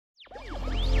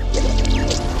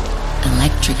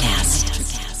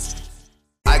Electrocast.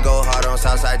 I go hard on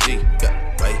Southside G.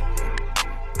 Yeah, right.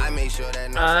 I make sure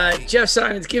that. Jeff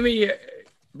Simons,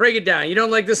 break it down. You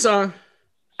don't like this song?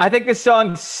 I think this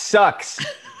song sucks.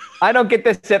 I don't get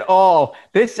this at all.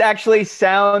 This actually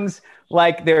sounds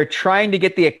like they're trying to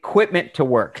get the equipment to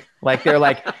work. Like they're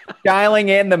like dialing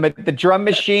in the drum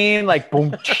machine, like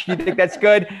boom. You think that's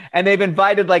good? And they've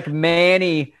invited like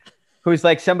Manny, who's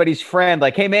like somebody's friend.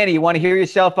 Like, hey Manny, you want to hear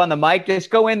yourself on the mic? Just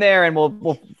go in there and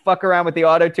we'll fuck around with the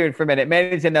auto tune for a minute.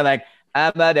 Manny's in there like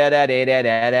and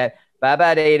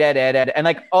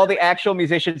like all the actual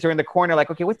musicians are in the corner,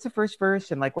 like, okay, what's the first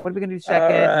verse? And like, what are we gonna do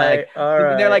second? All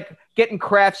right. They're like getting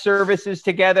craft services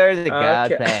together. The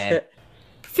God plan.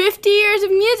 50 years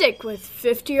of music with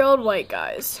 50-year-old white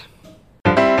guys.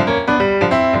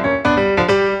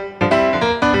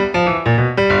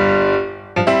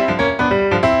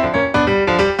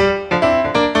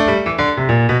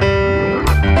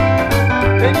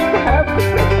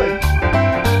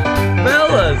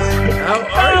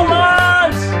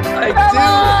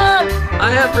 I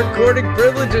have recording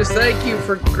privileges. Thank you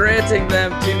for granting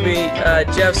them to me.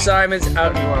 Jeff Simons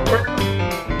out in work.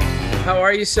 How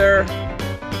are you, sir?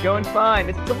 Going fine.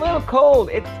 It's a little cold.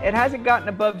 It hasn't gotten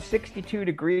above 62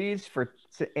 degrees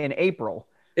in April.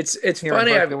 It's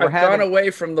funny. I've gone away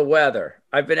from the weather.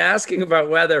 I've been asking about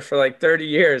weather for like 30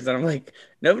 years, and I'm like,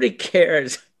 nobody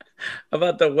cares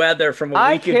about the weather from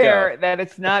a week ago. I care that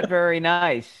it's not very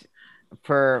nice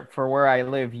for where I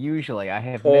live. Usually, I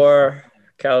have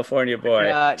California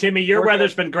boy. Timmy, your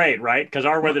weather's been great, right? Because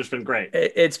our weather's been great.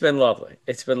 It's been lovely.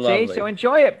 It's been lovely. See, so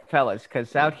enjoy it, fellas,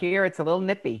 because out here it's a little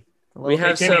nippy.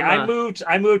 Timmy, I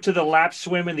moved to the lap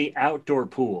swim in the outdoor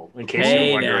pool. In case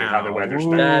you're wondering how the weather's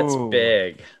been. That's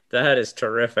big. That is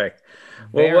terrific.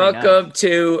 Well, welcome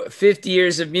to 50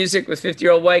 Years of Music with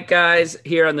 50-Year-Old White Guys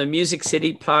here on the Music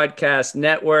City Podcast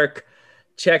Network.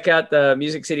 Check out the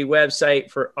Music City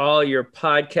website for all your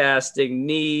podcasting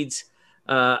needs.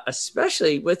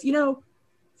 Especially with,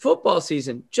 football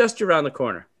season just around the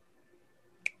corner.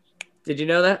 Did you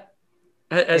know that?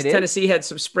 Has Tennessee had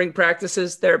some spring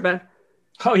practices there, Ben?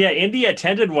 Oh, yeah. Indy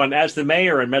attended one as the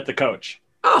mayor and met the coach.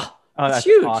 Oh, that's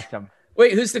huge. Awesome.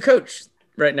 Wait, who's the coach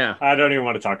right now? I don't even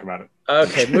want to talk about it.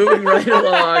 Okay, moving right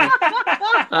along.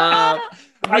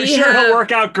 I'm sure he'll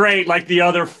work out great like the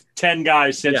other 10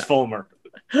 guys since Fulmer.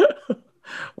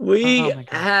 We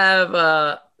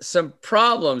have some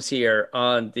problems here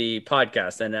on the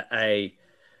podcast, and I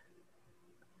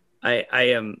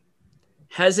am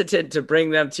hesitant to bring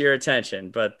them to your attention,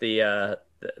 but the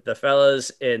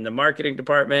fellas in the marketing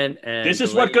department and this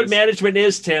is what good management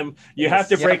is, Tim. You have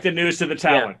to break the news to the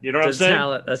talent. You know what I'm saying?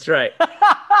 Talent. That's right.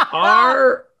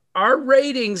 Our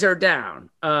ratings are down.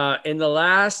 In the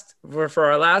last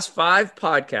for our last 5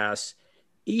 podcasts,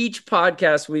 each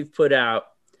podcast we've put out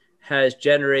has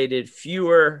generated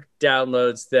fewer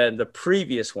downloads than the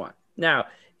previous one. Now,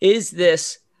 is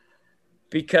this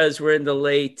because we're in the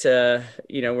late,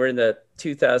 we're in the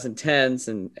 2010s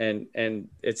and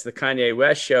it's the Kanye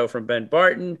West show from Ben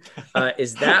Barton?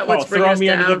 Is that what's bringing us down? Throw me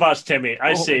under the bus, Timmy.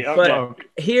 I see. Okay. But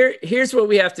here's what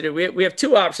we have to do. We have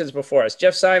 2 options before us.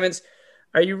 Jeff Simons,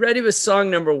 are you ready with song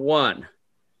number 1?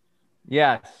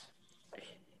 Yes.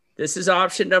 This is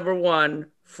option number 1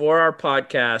 for our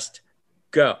podcast.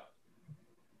 Go.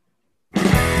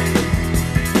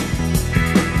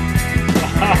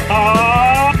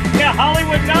 Yeah,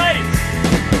 Hollywood Nights.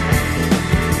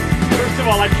 First of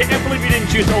all, I can't believe you didn't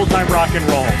choose old time rock and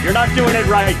roll. You're not doing it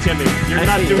right, Timmy. You're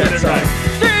not doing it right.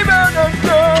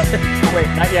 Wait,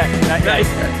 not yet.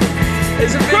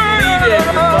 It's a big lead-in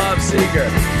from Bob Seger.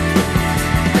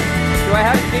 Do I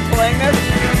have to keep playing this?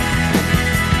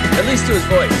 At least to his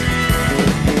voice.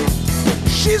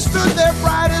 She stood there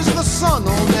bright as the sun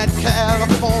on that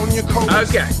California coast.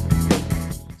 Okay.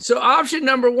 So option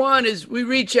number 1 is we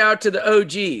reach out to the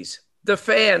OGs, the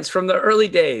fans from the early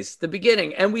days, the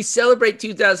beginning, and we celebrate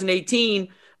 2018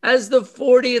 as the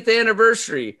 40th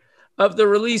anniversary of the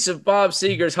release of Bob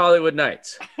Seger's Hollywood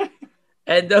Nights.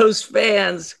 And those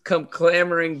fans come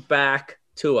clamoring back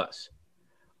to us.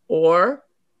 Or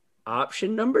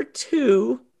option number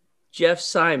 2, Jeff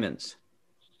Simons.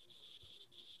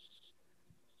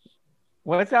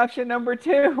 What's option number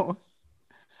 2?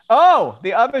 Oh,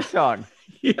 the other song.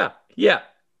 Yeah.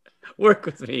 Work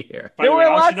with me here. By the way,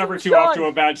 option number 2 off to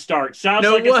a bad start. Sounds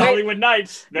like it's Hollywood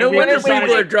Nights. No wonder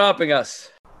people are dropping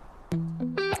us.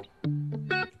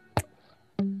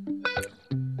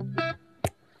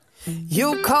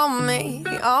 You call me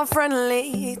all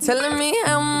friendly, telling me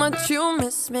how much you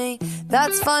miss me.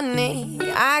 That's funny,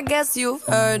 I guess you've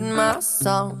heard my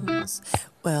songs.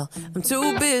 Well, I'm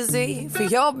too busy for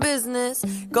your business.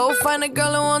 Go find a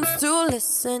girl who wants to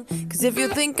listen. Cause if you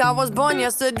think I was born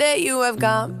yesterday, you have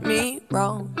got me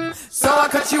wrong. So I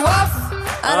cut you off.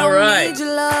 I All don't right. need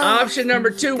your love. Option number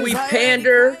 2, we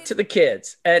pander to the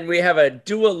kids. And we have a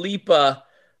Dua Lipa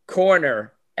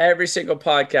corner every single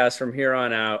podcast from here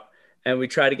on out. And we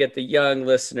try to get the young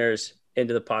listeners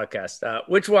into the podcast.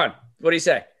 Which one? What do you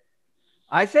say?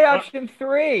 I say option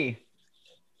 3,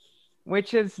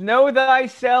 which is know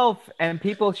thyself and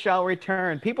people shall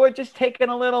return. People are just taking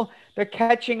they're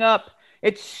catching up.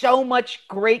 It's so much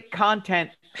great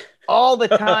content all the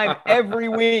time, every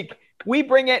week. We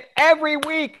bring it every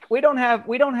week. We don't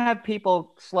have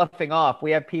people sloughing off.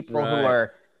 We have people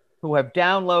who have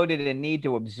downloaded and need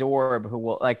to absorb, who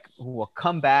will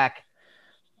come back.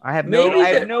 I have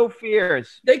no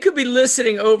fears. They could be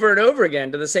listening over and over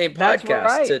again to the same podcast.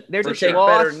 That's right. They're just take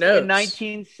lost better notes. in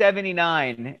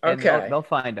 1979. Okay. And they'll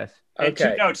find us. And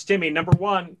 2 notes, Timmy. Number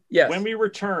 1, yes. When we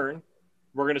return,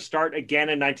 we're going to start again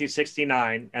in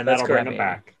 1969, and That's that'll bring correct. them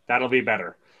back. That'll be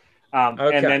better.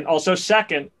 And then also,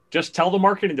 second, just tell the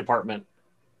marketing department,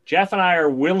 Jeff and I are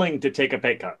willing to take a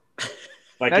pay cut.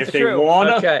 Like That's if they true.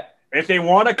 wanna, if they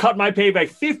want to cut my pay by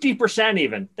 50%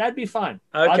 even, that'd be fine.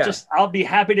 Okay. I'll be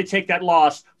happy to take that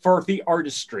loss for the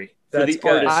artistry. That's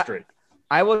good. Artistry.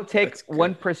 I will take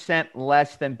 1%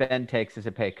 less than Ben takes as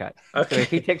a pay cut. Okay. So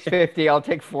if he takes 50, I'll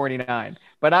take 49.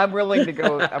 But I'm willing to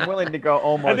go. I'm willing to go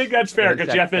almost. I think that's fair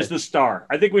because Jeff is the star.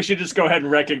 I think we should just go ahead and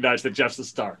recognize that Jeff's the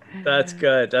star. That's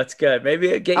good. That's good. Maybe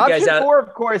get you guys Option out. 4,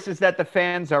 of course, is that the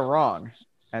fans are wrong,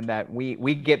 and that we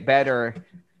get better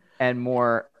and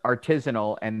more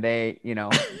artisanal, and they,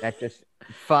 that just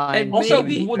fine. And Also,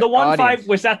 maybe the 1-5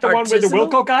 was that the one with the Artisanal?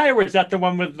 Wilco guy, or was that the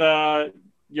one with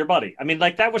your buddy? I mean,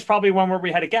 like that was probably one where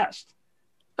we had a guest.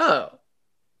 Oh,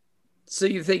 so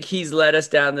you think he's led us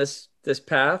down this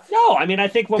path? No, I mean, I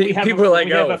think when we have People are like,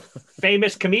 we have oh. a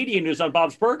famous comedian who's on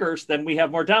Bob's Burgers, then we have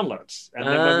more downloads, and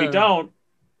then when we don't,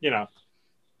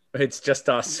 It's just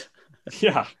us.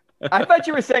 yeah. I thought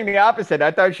you were saying the opposite.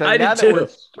 I thought I now did that we're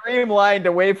too. streamlined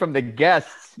away from the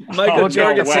guests. Michael no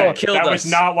Jorgensen way. killed that us. was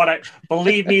not what I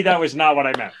believe me. That was not what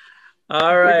I meant.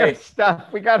 All right.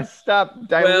 We gotta stop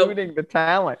diluting the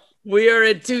talent. We are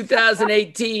in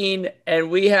 2018,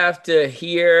 and we have to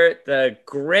hear the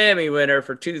Grammy winner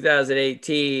for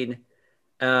 2018.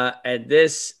 And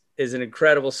this is an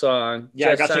incredible song. Yeah,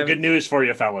 Jeff I got some Simon- good news for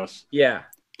you, fellas. Yeah.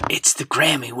 It's the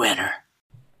Grammy winner.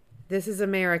 This is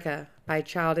America by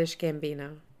Childish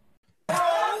Gambino.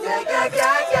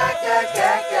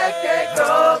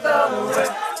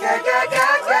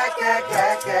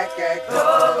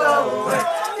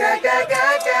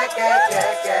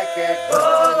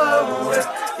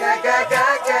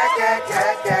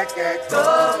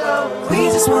 We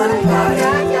just wanna party,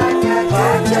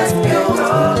 party just for you.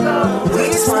 We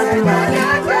just wanna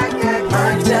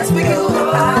party just for you.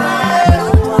 I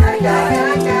don't wanna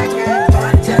die,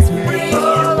 party just for me.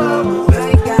 We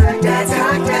gotta dance,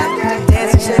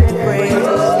 dance and shake the breeze.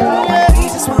 We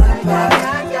just wanna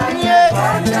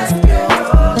party just for you.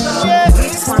 We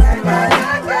just wanna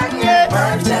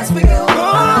party just for you. I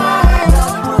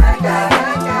don't wanna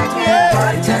die,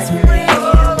 party just for me.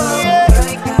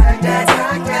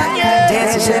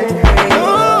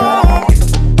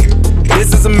 This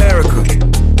is America.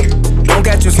 Don't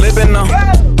catch you slipping now.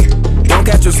 Don't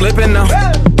catch you slipping now.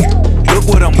 Look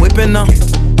what I'm whipping now.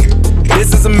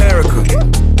 This is America.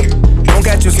 Don't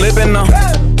catch you slipping now.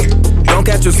 Don't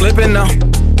catch you slipping now.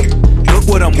 Look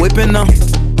what I'm whipping now.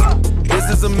 This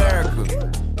is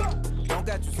America. Don't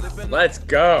catch you slipping now. Let's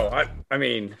go. I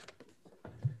mean,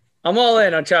 I'm all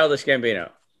in on Childish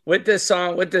Gambino. With this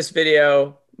song, with this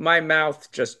video, my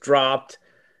mouth just dropped.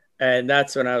 And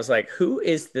that's when I was like, who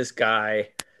is this guy?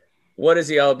 What is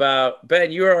he all about?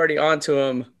 Ben, you were already onto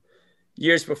him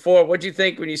years before. What did you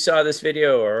think when you saw this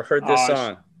video or heard this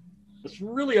song? It's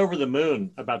really over the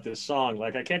moon about this song.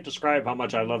 Like, I can't describe how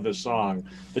much I love this song.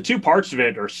 The 2 parts of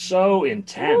it are so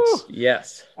intense. Woo.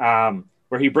 Yes.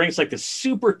 Where he brings like the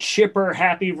super chipper,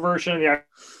 happy version of the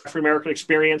African-American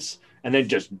experience and then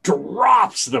just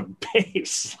drops the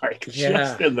bass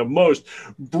just in the most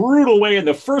brutal way. And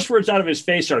the first words out of his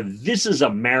face are, "This is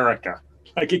America."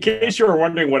 Like, in case you were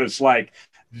wondering what it's like,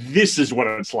 this is what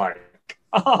it's like.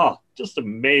 Oh, just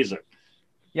amazing.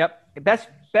 Yep.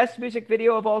 Best music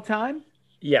video of all time?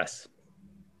 Yes.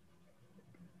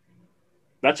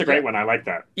 That's a great one. I like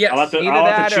that. Yes. I'll have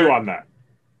to chew on that.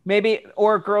 Maybe,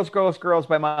 or Girls, Girls, Girls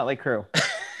by Motley Crue.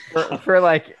 for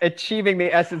like achieving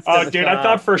the essence of the dude, song. I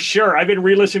thought for sure. I've been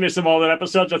re-listening to some old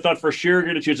episodes. I thought for sure you're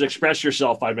going to choose "Express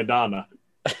Yourself" by Madonna.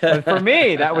 But for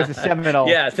me, that was a seminal.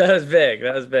 Yeah, that was big.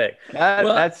 That was big.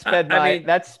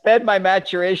 That sped my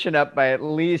maturation up by at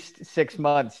least 6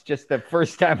 months. Just the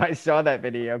first time I saw that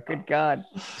video. Good God.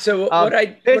 So what I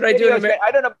do,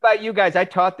 I don't know about you guys. I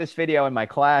taught this video in my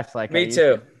class. Like me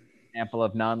too. Example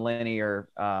of nonlinear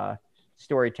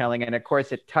storytelling, and of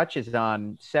course, it touches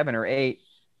on 7 or 8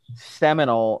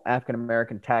 seminal African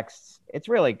American texts. It's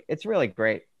really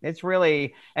great. It's what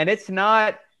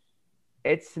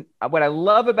I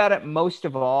love about it most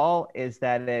of all is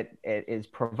that it is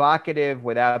provocative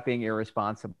without being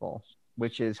irresponsible,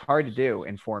 which is hard to do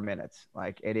in 4 minutes.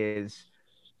 Like it is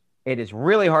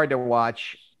really hard to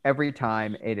watch every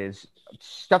time.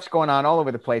 Stuff's going on all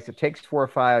over the place. It takes 4 or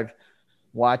 5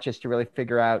 watches to really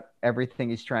figure out everything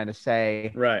he's trying to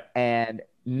say. Right. And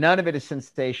none of it is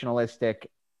sensationalistic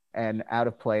and out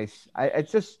of place.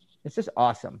 It's just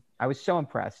awesome. I was so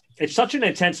impressed. It's such an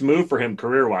intense move for him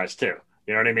career-wise too.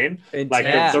 You know what I mean?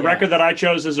 Like the record that I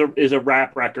chose is a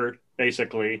rap record,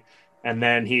 basically. And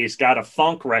then he's got a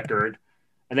funk record.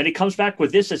 And then he comes back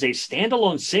with this as a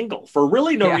standalone single for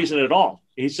really no reason at all.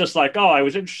 He's just like, oh, I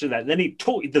was interested in that. And then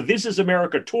the This Is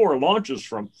America tour launches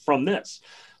from this.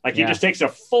 Like he just takes a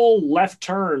full left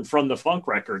turn from the funk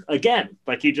record again.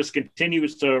 Like he just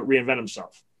continues to reinvent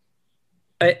himself.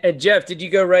 Jeff, did you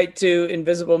go right to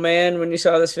Invisible Man when you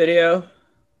saw this video?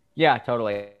 Yeah,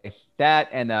 totally. That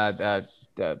and the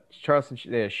Charleston,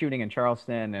 the shooting in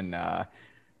Charleston, and I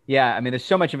mean, there's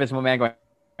so much Invisible Man going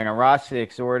on. Ross the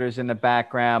Exhorter's in the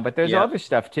background, but there's other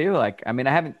stuff too. Like, I mean,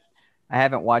 I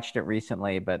haven't watched it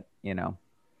recently, but you know,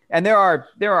 and there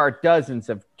are dozens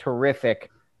of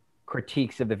terrific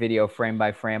critiques of the video frame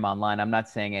by frame online. I'm not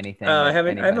saying anything. I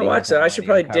haven't watched that. I should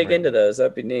probably dig into those.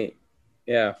 That'd be neat.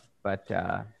 Yeah. But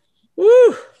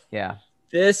woo. Yeah.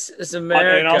 This is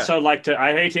America. And also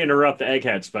I hate to interrupt the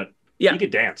eggheads, but he can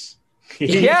dance.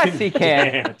 Yes, he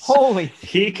can. Dance. Holy.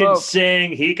 He can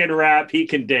sing, he can rap, he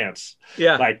can dance.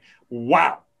 Yeah. Like,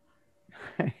 wow.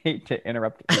 I hate to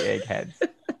interrupt the eggheads.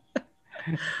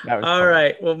 All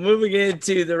right. Well, moving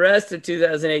into the rest of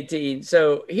 2018.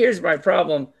 So here's my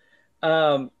problem.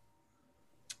 I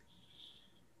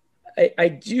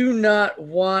do not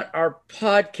want our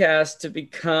podcast to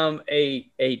become a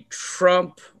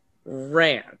Trump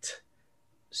rant.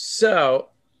 So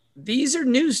these are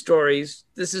news stories.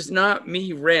 This is not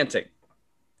me ranting.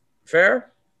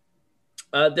 Fair?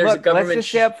 There's a government. Let's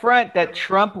just say up front that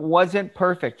Trump wasn't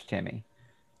perfect, Timmy.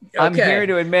 Okay. I'm here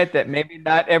to admit that maybe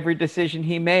not every decision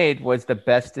he made was the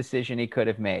best decision he could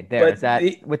have made. With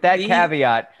that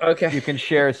caveat, you can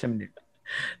share some news.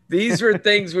 These were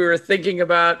things we were thinking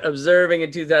about observing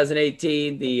in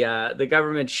 2018. The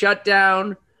government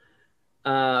shutdown,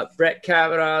 Brett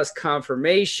Kavanaugh's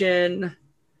confirmation,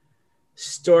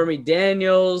 Stormy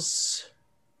Daniels,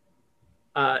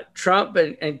 Trump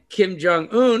and Kim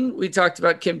Jong-un. We talked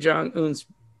about Kim Jong-un's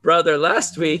brother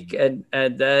last week, and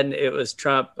then it was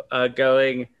Trump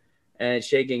going and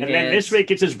shaking hands. And then this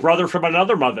week it's his brother from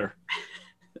another mother.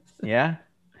 Yeah.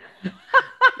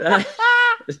 That's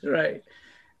right.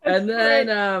 And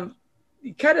then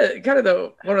kind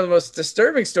of one of the most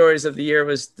disturbing stories of the year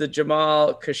was the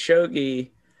Jamal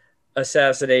Khashoggi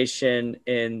assassination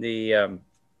in the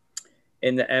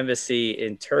embassy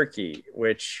in Turkey,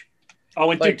 which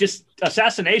just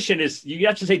assassination is, you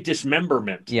have to say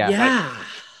dismemberment. Yeah.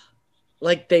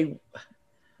 Like they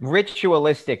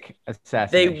ritualistic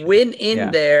assassination. They went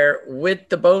in there with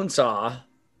the bone saw,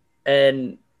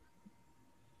 and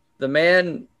the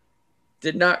man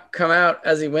did not come out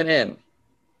as he went in,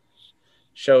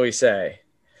 shall we say.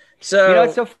 So, you know,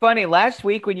 it's so funny. Last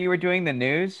week when you were doing the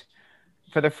news,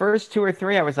 for the first 2 or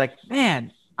 3, I was like,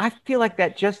 man, I feel like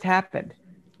that just happened.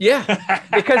 Yeah.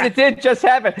 Because it did just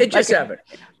happen. It just happened.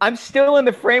 I'm still in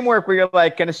the framework where you're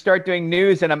like going to start doing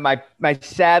news, and my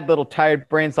sad little tired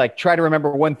brain's like, try to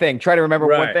remember one thing.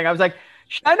 One thing. I was like,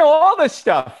 I know all this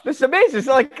stuff. This is amazing.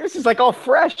 This is like all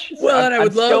fresh. Well, and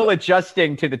I'm still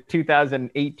adjusting to the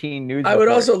 2018 news. I would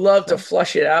also love to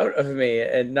flush it out of me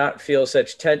and not feel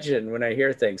such tension when I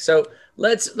hear things. So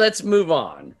let's move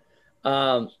on.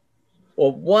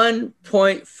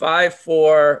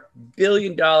 $1.54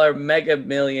 billion Mega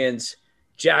Millions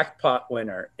jackpot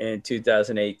winner in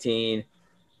 2018.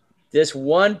 This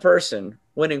one person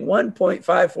winning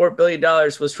 $1.54 billion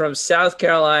was from South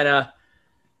Carolina.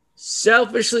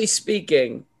 Selfishly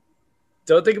speaking,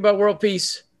 don't think about world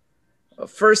peace.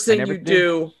 First thing you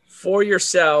do for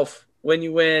yourself when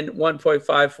you win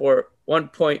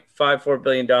 $1.54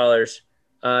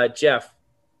 billion, Jeff,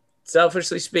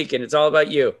 selfishly speaking, it's all about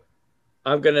you.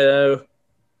 I'm going to...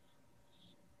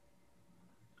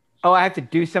 Oh, I have to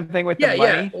do something with the money?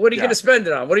 Yeah. What are you going to spend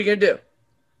it on? What are you going to do?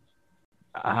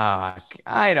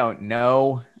 I don't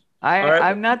know. right,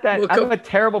 I'm not that. I'm a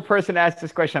terrible person to ask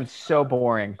this question. I'm so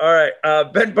boring. All right,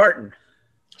 Ben Barton.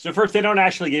 So first, they don't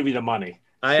actually give you the money.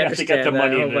 I you have to get the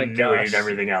money and the annuity and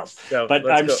everything else. So, but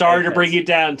I'm sorry to bring you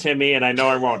down, Timmy, and I know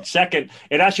I won't. Second,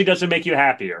 it actually doesn't make you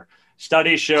happier.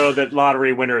 Studies show that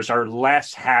lottery winners are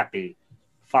less happy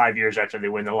 5 years after they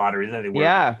win the lottery than they were.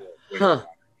 Yeah. Huh.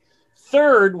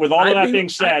 Third, with all of that being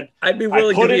said, I'd be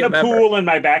willing I put to be in a a member. pool in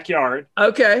my backyard.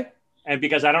 Okay. And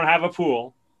because I don't have a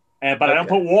pool, but I don't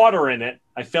put water in it,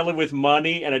 I fill it with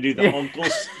money, and I do the Uncle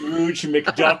Scrooge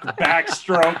McDuck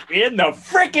backstroke in the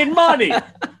freaking money.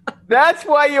 That's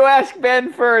why you asked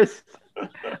Ben first.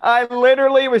 I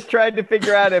literally was trying to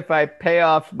figure out if I pay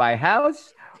off my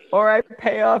house or I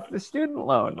pay off the student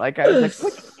loan. Like I was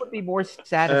like, which would be more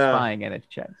satisfying in a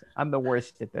chance? I'm the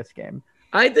worst at this game.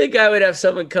 I think I would have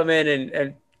someone come in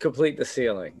and complete the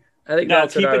ceiling. I think No,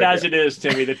 that's keep what I it would as do. it is,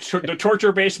 Timmy. The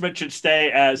torture basement should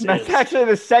stay as That's is. actually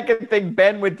the second thing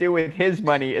Ben would do with his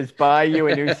money is buy you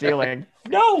a new ceiling.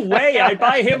 No way. I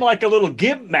buy him like a little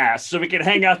gimp mask so we can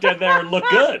hang out there and look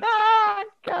good.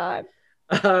 God.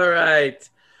 All right.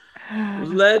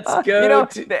 Let's go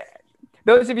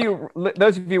those of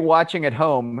you watching at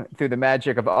home through the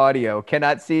magic of audio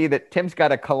cannot see that Tim's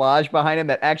got a collage behind him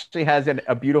that actually has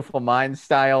a Beautiful Mind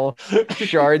style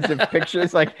shards of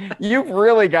pictures. Like you've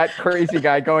really got crazy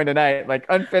guy going tonight. Like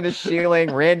unfinished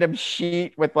ceiling, random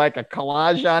sheet with like a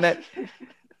collage on it.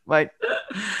 Like,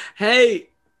 hey,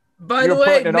 by the you're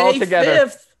way, putting it all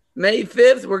together. May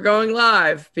 5th, we're going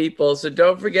live, people. So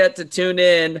don't forget to tune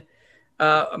in.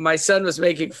 My son was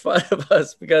making fun of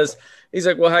us because he's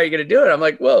like, well, how are you going to do it? I'm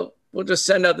like, well, we'll just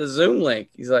send out the Zoom link.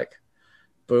 He's like,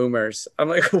 boomers. I'm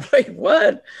like, wait,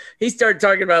 what? He started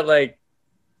talking about like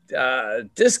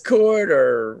Discord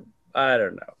or I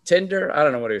don't know, Tinder. I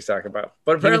don't know what he was talking about.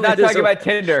 But apparently he's not talking about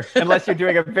Tinder unless you're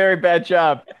doing a very bad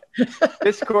job.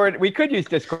 Discord. We could use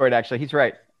Discord, actually. He's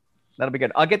right. That'll be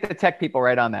good. I'll get the tech people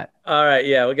right on that. All right.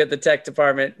 Yeah, we'll get the tech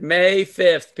department. May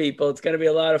 5th, people. It's going to be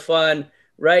a lot of fun.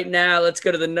 Right now, let's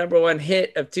go to the number one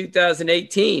hit of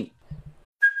 2018.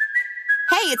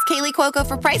 Hey, it's Kaylee Cuoco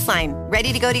for Priceline.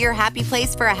 Ready to go to your happy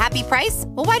place for a happy price?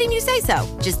 Well, why didn't you say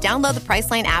so? Just download the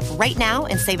Priceline app right now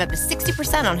and save up to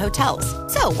 60% on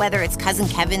hotels. So whether it's Cousin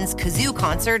Kevin's Kazoo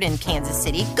Concert in Kansas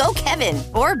City, go Kevin,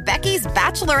 or Becky's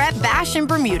Bachelorette Bash in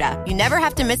Bermuda, you never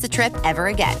have to miss a trip ever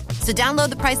again. So download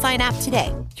the Priceline app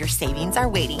today. Your savings are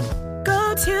waiting.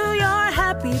 Go to your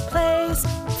happy place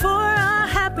for a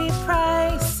happy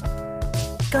price.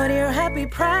 Go to your happy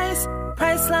price,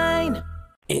 Priceline.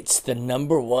 It's the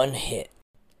number one hit.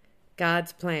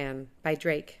 God's Plan by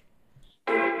Drake.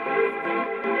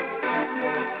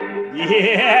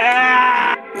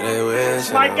 Yeah!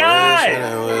 My guy!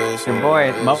 Your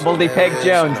boy, Mumbledy Peg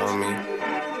Jones.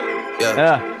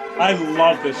 I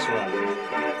love this one.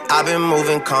 I've been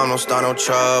moving calm, don't start no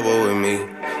trouble with me.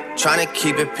 Trying to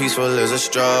keep it peaceful is a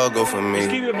struggle for me.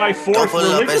 Just give it my Don't fourth pull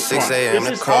up at religious 6 one. a.m. This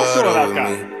to is also cuddle about with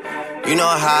God. me. You know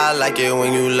how I like it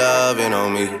when you loving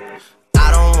on me.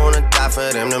 I don't wanna die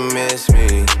for them to miss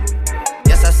me.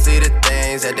 Yes, I see the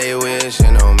things that they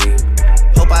wishing on me.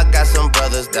 Hope I got some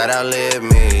brothers that outlive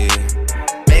me.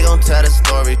 They gon' tell the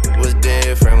story was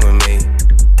different with me.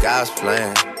 God's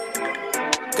plan,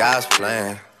 God's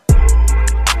plan.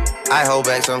 I hold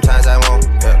back, sometimes I won't,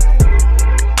 yeah.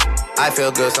 I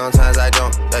feel good, sometimes I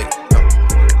don't, hey, no.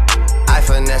 I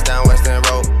finesse down Western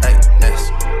Road, hey,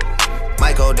 next.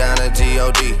 Might go down to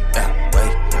G.O.D., yeah,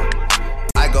 wait.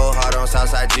 I go hard on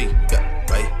Southside G, yeah,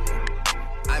 wait.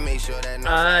 I make sure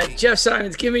that Jeff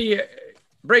Simons,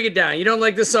 break it down. You don't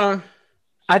like this song?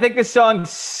 I think this song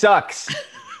sucks.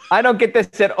 I don't get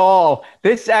this at all.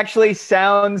 This actually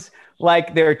sounds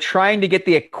like they're trying to get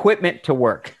the equipment to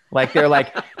work. Like they're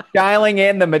like dialing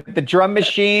in the drum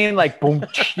machine, like boom,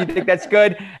 you think that's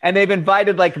good? And they've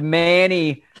invited like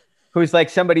Manny, who's like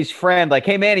somebody's friend, like,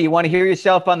 hey Manny, you want to hear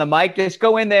yourself on the mic? Just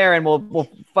go in there and we'll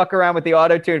fuck around with the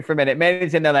auto tune for a minute.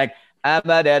 Manny's in there like and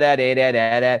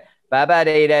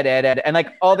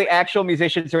like all the actual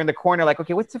musicians are in the corner, like,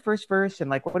 okay, what's the first verse? And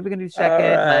like, what are we gonna do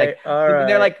second? All right.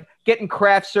 They're like getting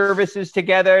craft services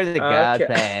together. The God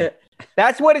plan.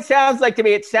 That's what it sounds like to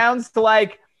me. It sounds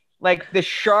like the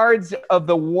shards of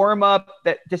the warm up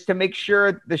that just to make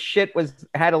sure the shit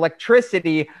had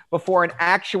electricity before an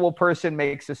actual person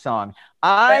makes a song.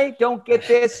 I don't get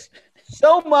this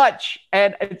so much,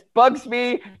 and it bugs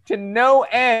me to no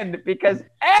end because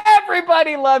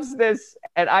everybody loves this,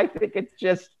 and I think it's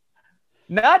just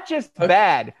not just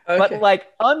bad, but like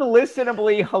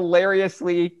unlistenably,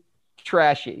 hilariously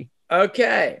trashy.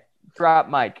 Okay. Drop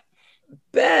mic.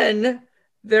 Ben,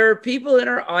 there are people in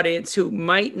our audience who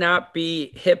might not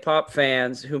be hip hop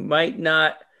fans, who might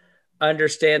not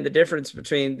understand the difference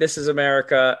between This Is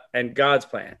America and God's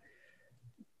Plan.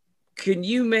 Can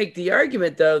you make the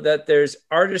argument, though, that there's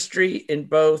artistry in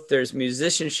both, there's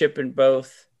musicianship in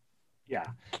both? Yeah.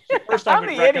 First, I would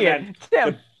recommend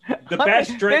the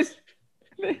best Drake.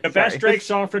 The best Drake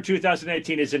song for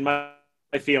 2018 is In My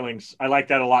Feelings. I like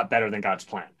that a lot better than God's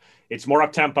Plan. It's more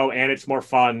up tempo and it's more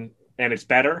fun and it's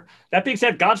better. That being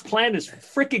said, God's Plan is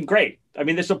freaking great. I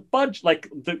mean, there's a bunch like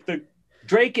the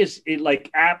Drake is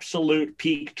like absolute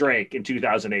peak Drake in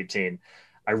 2018.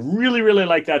 I really, really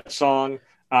like that song.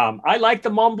 I like the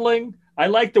mumbling. I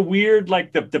like the weird,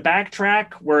 like the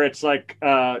backtrack where it's like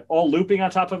all looping on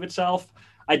top of itself.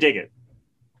 I dig it.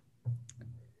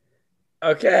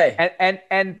 Okay.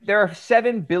 And there are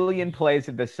 7 billion plays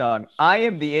of this song. I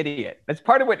am the idiot. That's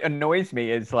part of what annoys me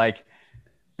is like,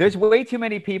 there's way too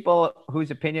many people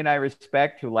whose opinion I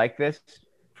respect who like this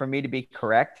for me to be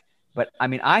correct. But I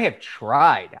mean, I have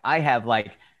tried. I have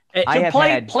like, I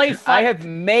have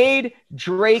made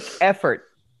Drake effort.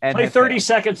 And play 30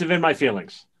 seconds of In My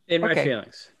Feelings. In My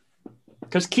Feelings.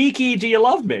 Because Kiki, do you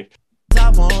love me? I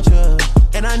want you,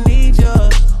 and I need you,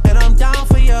 and I'm down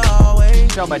for you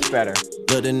always. So much better.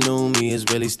 But the new me is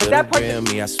really still the real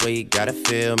me. I swear you gotta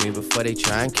feel me before they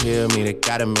try and kill me. They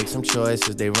gotta make some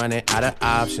choices. They running out of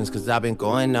options because I've been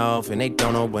going off and they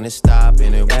don't know when to stop.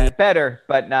 And it better,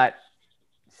 but not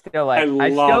still like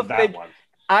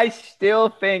I still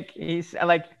think he's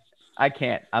like I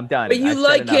can't. I'm done. But you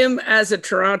like him as a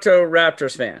Toronto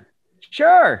Raptors fan?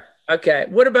 Sure. Okay.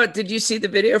 What about, did you see the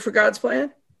video for God's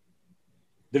Plan?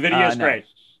 The video is great.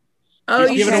 Oh,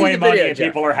 he's giving away money and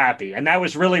people are happy. And that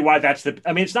was really why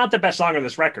it's not the best song on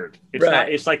this record. It's right. not,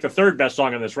 it's like the third best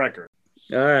song on this record.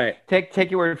 All right.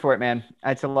 Take your word for it, man.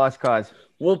 It's a lost cause.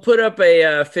 We'll put up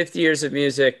a 50 Years of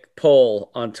Music poll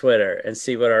on Twitter and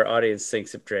see what our audience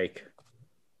thinks of Drake.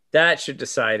 That should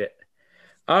decide it.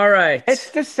 All right.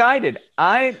 It's decided.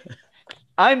 I'm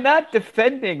not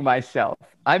defending myself.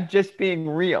 I'm just being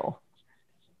real.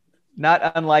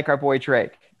 Not unlike our boy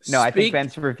Drake. No, I think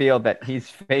Ben's revealed that he's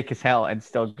fake as hell and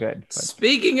still good. But.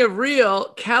 Speaking of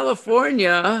real,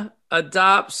 California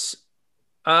adopts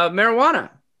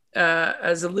marijuana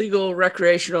as a legal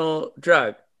recreational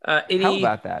drug. How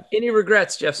about that? Any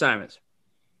regrets, Jeff Simons?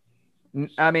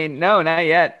 I mean, no, not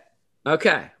yet.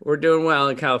 Okay. We're doing well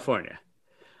in California.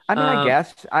 I mean, I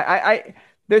guess. I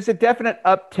there's a definite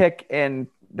uptick in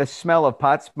the smell of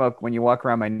pot smoke when you walk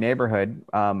around my neighborhood,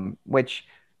 which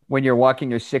when you're walking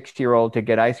your 60-year-old to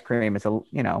get ice cream is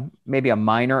maybe a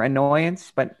minor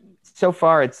annoyance, but so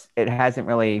far it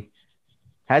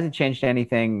hasn't changed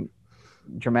anything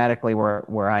dramatically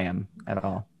where I am at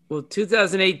all. Well,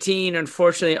 2018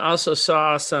 unfortunately also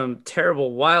saw some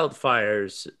terrible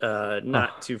wildfires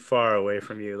not too far away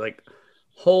from you, like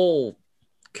whole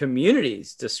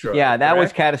communities destroyed. Yeah, that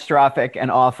was catastrophic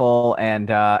and awful, and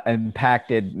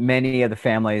impacted many of the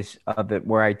families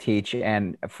where I teach,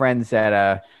 and friends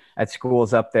at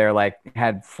schools up there like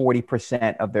had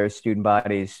 40% of their student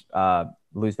bodies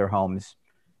lose their homes,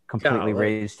 completely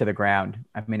razed to the ground.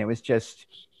 I mean, it was just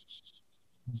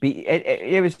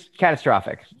it was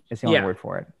catastrophic. Is the only word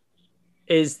for it.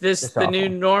 Is this the new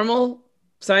normal,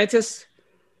 scientists?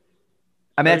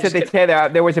 I mean, that's what they say.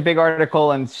 There was a big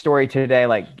article and story today.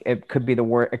 Like it could be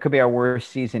it could be our worst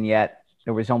season yet.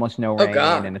 There was almost no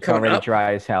rain, and it's already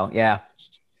dry as hell. Yeah,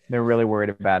 they're really worried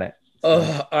about it. So.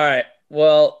 Oh, all right.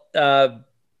 Well,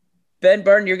 Ben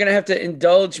Barton, you're going to have to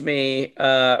indulge me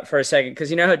for a second because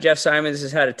you know how Jeff Simons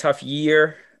has had a tough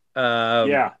year.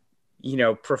 Yeah. You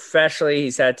know, professionally,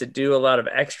 he's had to do a lot of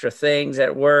extra things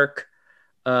at work.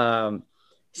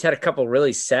 He's had a couple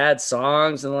really sad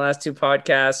songs in the last 2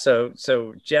 podcasts.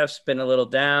 So Jeff's been a little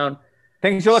down.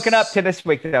 Things are looking up to this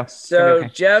week, though. So okay.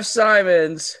 Jeff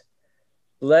Simons,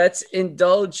 let's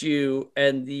indulge you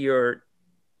and your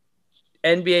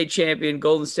NBA champion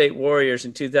Golden State Warriors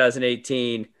in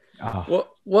 2018. Oh.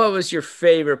 What was your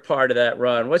favorite part of that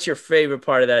run? What's your favorite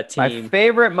part of that team? My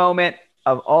favorite moment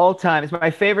of all time is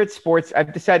my favorite sports.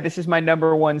 I've decided this is my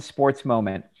number one sports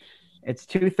moment. It's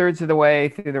 2/3 of the way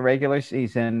through the regular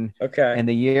season. Okay. And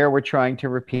the year we're trying to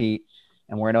repeat,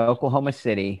 and we're in Oklahoma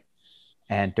City,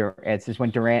 and this is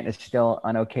when Durant is still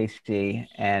on OKC,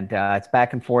 and it's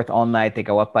back and forth all night. They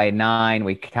go up by 9,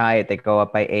 we tie it. They go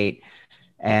up by 8,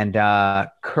 and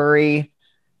Curry,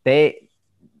 they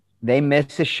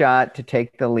miss a shot to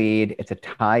take the lead. It's a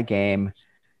tie game.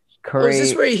 Curry, is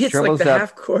this where he hits like the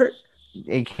half court?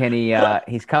 He's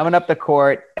coming up the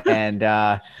court, and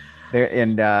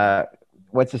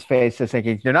what's his face is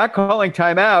thinking they're not calling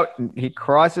timeout. And he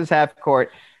crosses half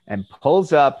court and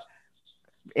pulls up,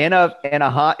 in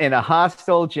a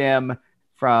hostile gym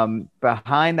from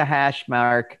behind the hash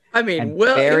mark. I mean,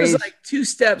 well, it was like 2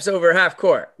 steps over half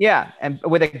court. Yeah, and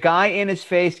with a guy in his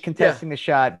face contesting the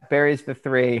shot, buries the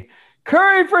 3.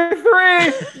 Curry for 3,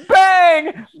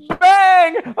 bang,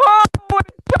 bang! Oh, what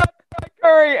a shot by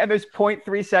Curry! And there's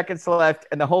 0.3 seconds left,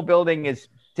 and the whole building is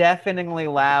deafeningly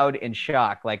loud in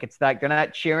shock. Like, it's not, they're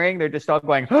not cheering, they're just all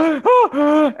going,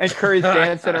 and Curry's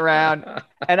dancing around.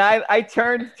 And I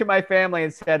turned to my family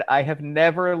and said, I have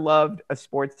never loved a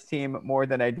sports team more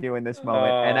than I do in this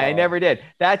moment. And I never did.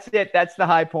 That's it. That's the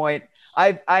high point.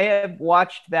 I have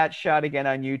watched that shot again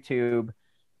on YouTube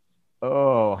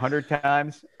 100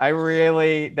 times.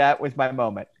 That was my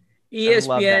moment.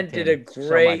 ESPN did a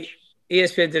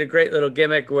great little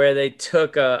gimmick where they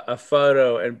took a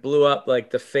photo and blew up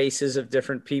like the faces of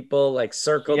different people, like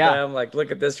circled them, like, look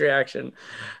at this reaction.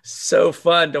 So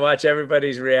fun to watch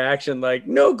everybody's reaction. Like,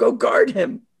 no, go guard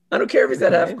him. I don't care if he's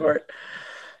at half court.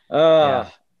 All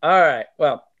right.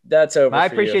 Well, that's over. I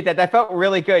appreciate that. That felt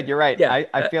really good. You're right. Yeah.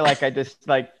 I feel like I just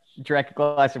drank a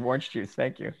glass of orange juice.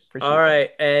 Thank you. All right.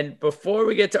 And before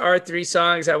we get to our 3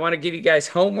 songs, I want to give you guys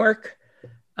homework.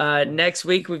 Next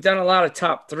week, we've done a lot of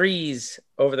top 3s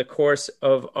over the course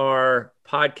of our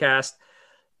podcast,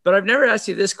 but I've never asked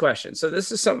you this question. So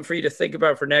this is something for you to think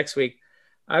about for next week.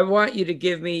 I want you to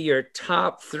give me your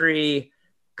top 3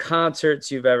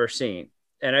 concerts you've ever seen.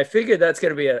 And I figured that's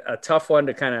going to be a tough one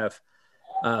to kind of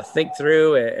think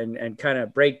through and kind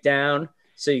of break down.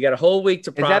 So you got a whole week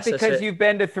to process it. Is that because you've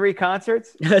been to 3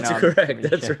 concerts? That's correct.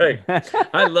 That's right.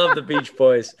 I love the Beach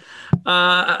Boys.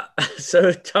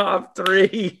 So top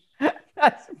 3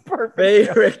 That's perfect.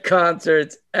 favorite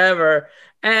concerts ever.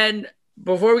 And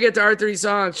before we get to our 3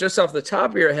 songs, just off the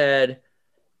top of your head,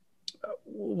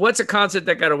 what's a concert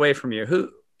that got away from you? Who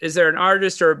is there an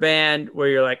artist or a band where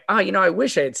you're like, I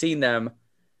wish I had seen them?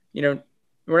 We're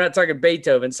not talking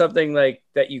Beethoven, something like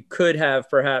that you could have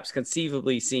perhaps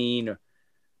conceivably seen.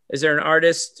 Is there an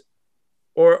artist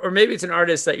or maybe it's an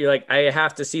artist that you're like, I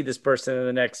have to see this person in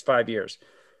the next 5 years?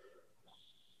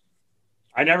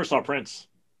 I never saw Prince.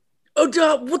 Oh,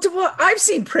 duh. What? I've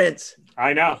seen Prince.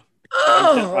 I know.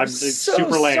 I'm so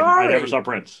super lame. Sorry. I never saw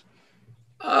Prince.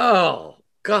 Oh,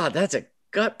 God, that's a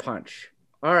gut punch.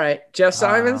 All right. Jeff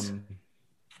Simons?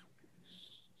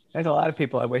 There's a lot of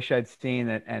people I wish I'd seen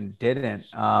it and didn't.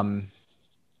 No,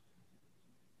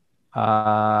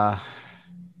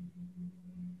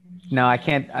 I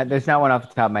can't. There's not one off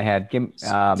the top of my head. Did you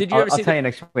ever I'll tell you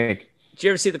next week. Did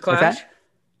you ever see The Clash?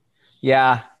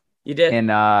 Yeah. You did? In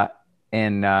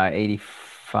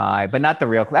 85, but not the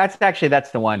real. That's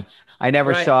the one. I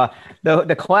never saw.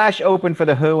 The Clash opened for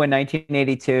The Who in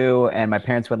 1982, and my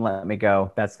parents wouldn't let me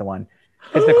go. That's the one.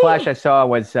 Because the Clash I saw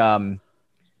was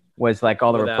like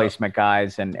all the replacement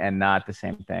guys and not the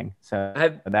same thing. So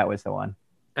that was the one.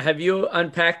 Have you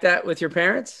unpacked that with your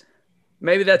parents?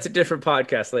 Maybe that's a different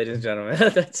podcast, ladies and gentlemen.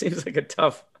 That seems like a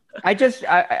tough. I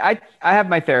have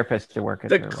my therapist to work with.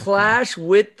 The Clash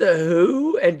with The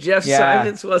Who and Jeff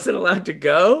Simons wasn't allowed to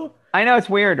go. I know, it's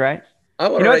weird, right?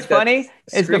 What's funny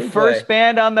is the first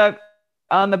band on the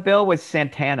bill was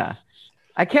Santana.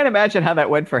 I can't imagine how that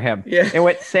went for him. Yeah. It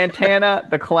went Santana,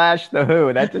 The Clash, The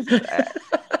Who.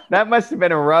 That must have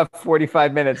been a rough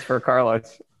 45 minutes for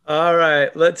Carlos. All right,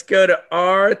 let's go to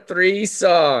our 3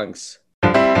 songs.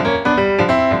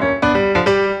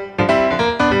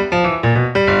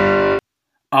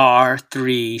 Our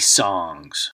 3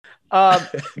 songs.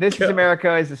 This Is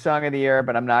America is the song of the year,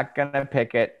 but I'm not going to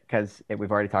pick it because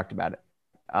we've already talked about it.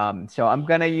 So I'm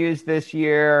going to use this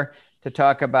year to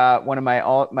talk about one of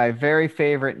my very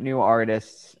favorite new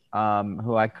artists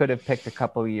who I could have picked a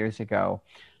couple of years ago.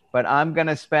 But I'm going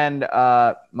to spend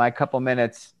my couple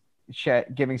minutes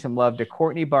giving some love to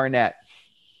Courtney Barnett.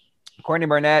 Courtney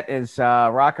Barnett is a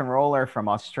rock and roller from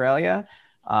Australia.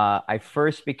 I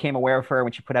first became aware of her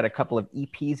when she put out a couple of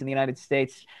EPs in the United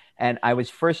States. And I was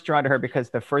first drawn to her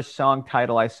because the first song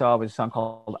title I saw was a song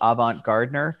called Avant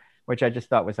Gardener, which I just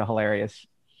thought was a hilarious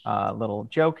little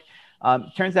joke.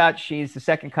 Turns out she's the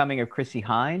second coming of Chrissie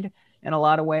Hynde in a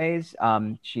lot of ways.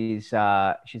 She's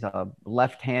a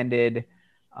left-handed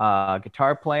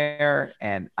guitar player,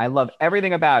 and I love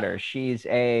everything about her. She's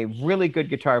a really good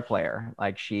guitar player.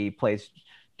 Like, she plays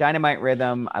dynamite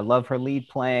rhythm. I love her lead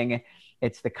playing.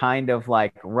 It's the kind of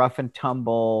like rough and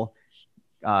tumble,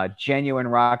 genuine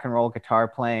rock and roll guitar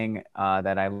playing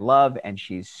that I love, and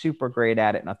she's super great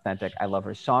at it and authentic. I love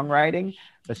her songwriting.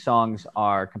 The songs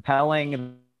are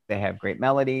compelling. They have great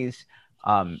melodies.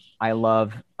 I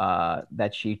love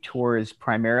that she tours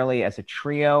primarily as a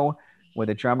trio with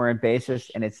a drummer and bassist,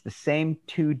 and it's the same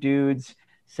 2 dudes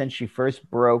since she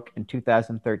first broke in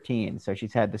 2013. So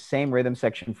she's had the same rhythm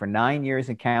section for 9 years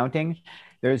and counting.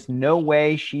 There's no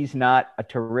way she's not a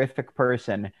terrific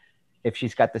person if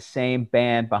she's got the same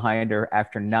band behind her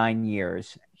after 9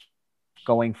 years,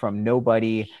 going from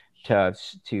nobody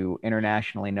to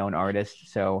internationally known artist.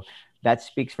 So that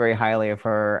speaks very highly of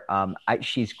her.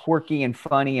 She's quirky and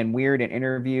funny and weird in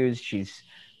interviews. She's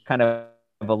kind of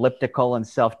elliptical and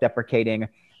self-deprecating.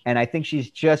 And I think she's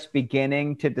just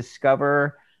beginning to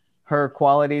discover her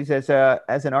qualities as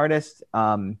an artist.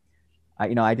 I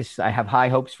have high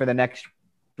hopes for the next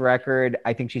record.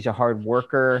 I think she's a hard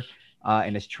worker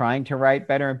and is trying to write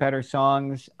better and better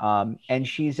songs. And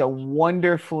she's a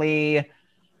wonderfully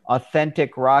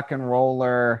authentic rock and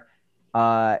roller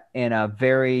in a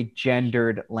very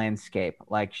gendered landscape.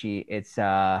 Like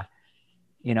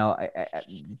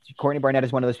Courtney Barnett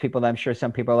is one of those people that I'm sure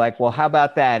some people are like, well, how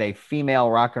about that? A female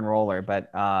rock and roller. But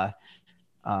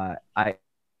I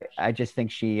just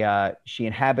think she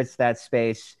inhabits that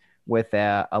space with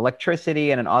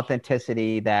electricity and an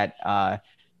authenticity that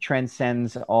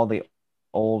transcends all the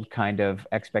old kind of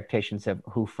expectations of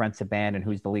who fronts a band and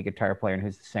who's the lead guitar player and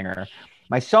who's the singer.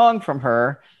 My song from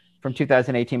her from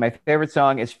 2018, my favorite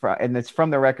song is it's from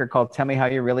the record called Tell Me How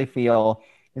You Really Feel.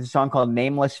 It's a song called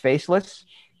Nameless Faceless,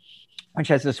 which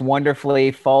has this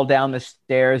wonderfully fall down the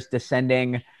stairs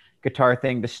descending guitar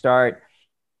thing to start.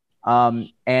 And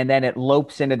then it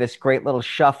lopes into this great little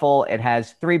shuffle. It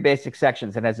has 3 basic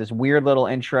sections. It has this weird little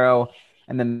intro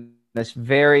and then this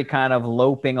very kind of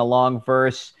loping along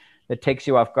verse that takes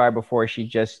you off guard before she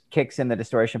just kicks in the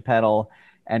distortion pedal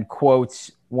and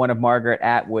quotes one of Margaret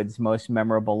Atwood's most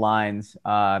memorable lines.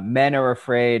 Men are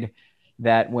afraid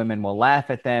that women will laugh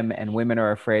at them and women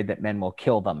are afraid that men will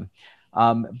kill them.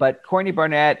 But Courtney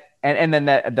Barnett, and then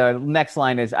the next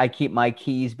line is, I keep my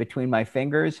keys between my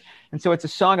fingers. And so it's a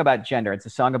song about gender. It's a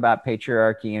song about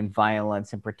patriarchy and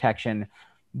violence and protection.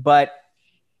 But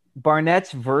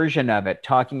Barnett's version of it,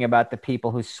 talking about the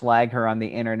people who slag her on the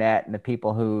internet and the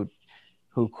people who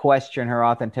question her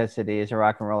authenticity as a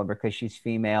rock and roller because she's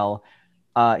female.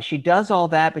 She does all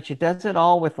that, but she does it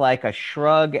all with like a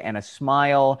shrug and a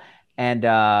smile and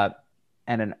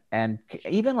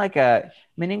even like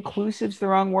inclusive's the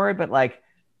wrong word, but like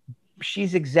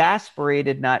she's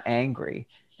exasperated, not angry.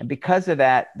 And because of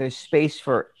that, there's space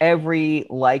for every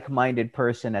like-minded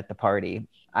person at the party.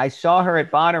 I saw her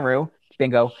at Bonnaroo,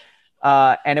 bingo.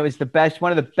 And it was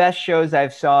one of the best shows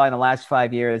I've saw in the last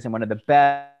 5 years and one of the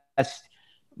best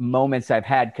moments I've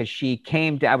had because she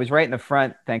came down. I was right in the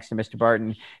front, thanks to Mr.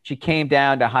 Barton. She came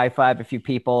down to high five a few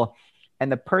people,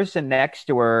 and the person next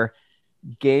to her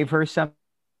gave her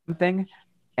something,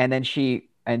 and then she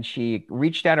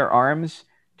reached out her arms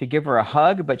to give her a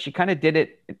hug, but she kind of did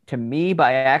it to me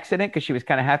by accident because she was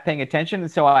kind of half paying attention.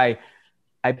 And so I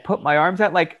put my arms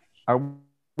out like, are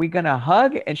we gonna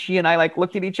hug? And she and I like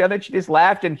looked at each other. She just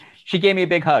laughed and she gave me a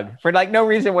big hug for like no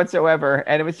reason whatsoever.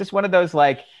 And it was just one of those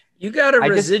like, you got a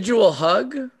residual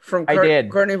hug from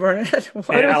Courtney Barnett?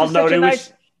 And I'll note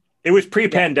it was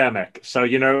pre-pandemic, so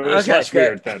it was less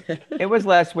weird then. It was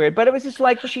less weird, but it was just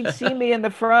like she'd see me in the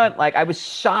front, like I was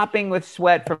sopping with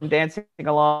sweat from dancing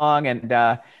along, and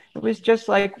it was just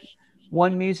like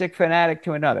one music fanatic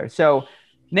to another. So,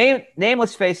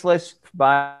 Nameless Faceless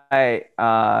by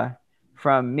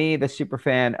from me, the super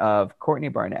fan of Courtney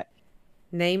Barnett.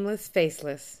 Nameless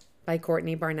Faceless by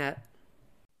Courtney Barnett.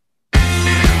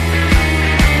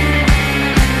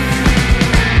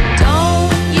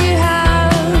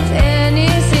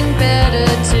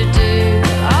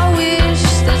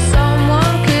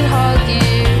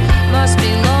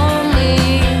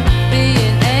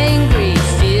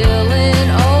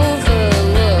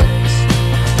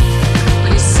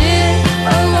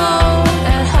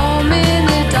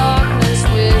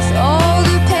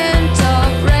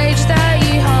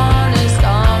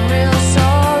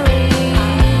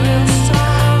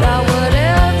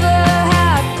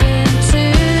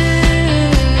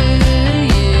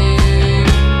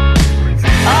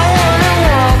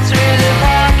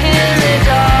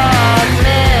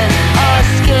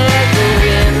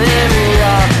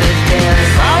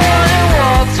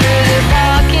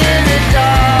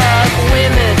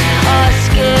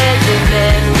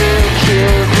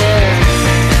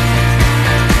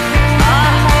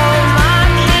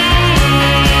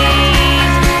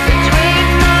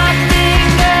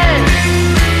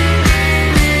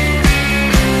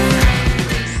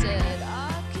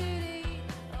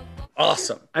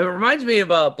 Awesome. It reminds me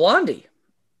of Blondie.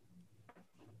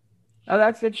 Oh,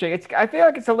 that's interesting. I feel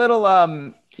like it's a little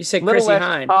you said little Chrissy less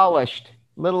Hynde. polished,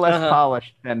 a little less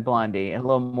polished than Blondie, and a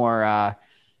little more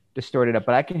distorted up,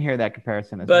 but I can hear that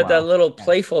comparison as But well. that little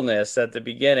playfulness at the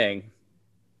beginning.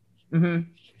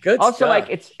 Mm-hmm. Good also, stuff.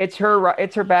 like it's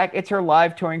her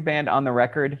live touring band on the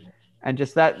record, and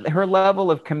just that her level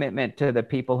of commitment to the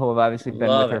people who have obviously been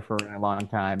Love with her it. for a long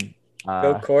time.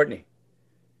 Go Courtney.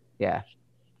 Yeah,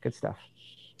 good stuff.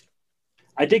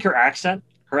 I dig her accent.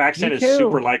 Her accent Me is too.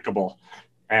 super likable,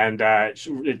 and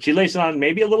she lays it on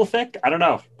maybe a little thick. I don't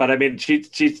know, but I mean, she's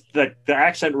the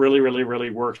accent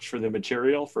really works for the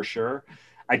material for sure.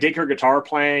 I dig her guitar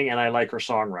playing, and I like her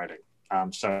songwriting.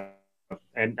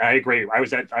 And I agree. I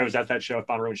was at that show at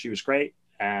Bonnaroo, and she was great,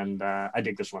 and I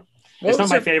dig this one. It's not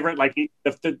my favorite. Like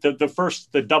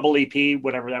the double EP,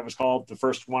 whatever that was called, the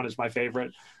first one is my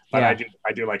favorite, but Yeah.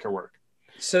 I do like her work.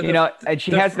 So and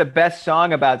she has the best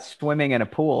song about swimming in a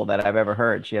pool that I've ever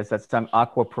heard. She has that song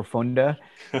Aqua Profunda,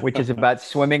 which is about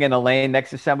swimming in the lane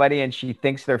next to somebody, and she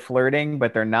thinks they're flirting,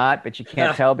 but they're not, but you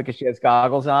can't tell because she has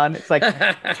goggles on. It's like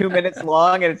 2 minutes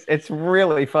long, and it's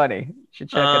really funny. You should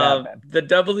check it out, man. The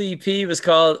double EP was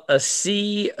called A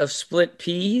Sea of Split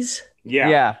Peas.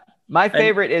 Yeah. My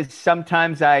favorite is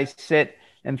Sometimes I Sit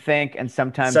and Think, and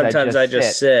Sometimes I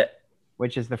Just Sit,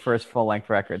 which is the first full-length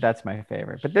record. That's my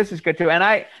favorite. But this is good too, and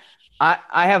I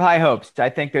have high hopes. I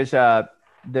think there's a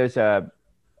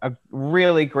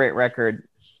really great record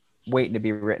waiting to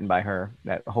be written by her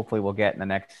that hopefully we'll get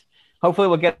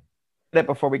it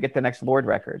before we get the next Lord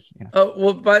record. You know? Oh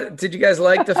well, but did you guys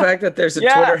like the fact that there's a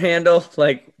Twitter handle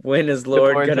like when is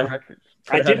Lord gonna?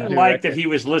 I didn't like that he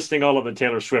was listing all of the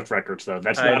Taylor Swift records, though.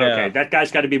 That's not okay. That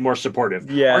guy's got to be more supportive.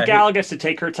 Yeah, our gal gets to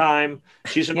take her time.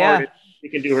 She's an artist. She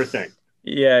can do her thing.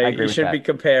 Yeah, you should be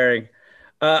comparing.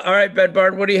 All right,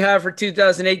 Bedbarn, what do you have for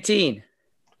 2018?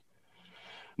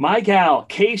 My gal,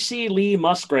 Casey Lee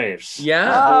Musgraves.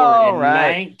 Yeah. Born in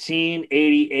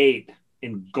 1988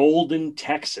 in Golden,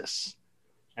 Texas.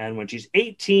 And when she's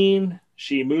 18,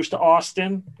 she moves to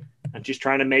Austin, and she's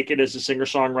trying to make it as a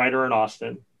singer-songwriter in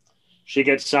Austin. She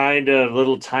gets signed to a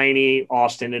little tiny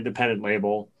Austin independent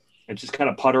label, and she's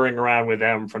kind of puttering around with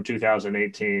them from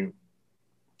 2018.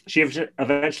 She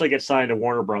eventually gets signed to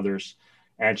Warner Brothers,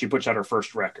 and she puts out her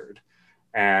first record.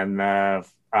 And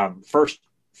first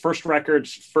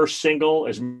single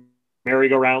is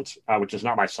Merry-Go-Round, which is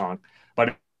not my song,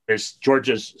 but it's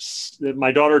Georgia's.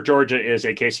 My daughter Georgia is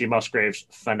a Casey Musgraves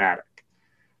fanatic,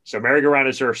 so Merry-Go-Round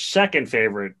is her second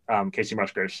favorite Casey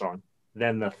Musgraves song.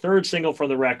 Then the third single from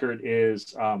the record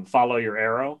is Follow Your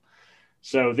Arrow.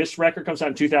 So this record comes out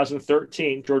in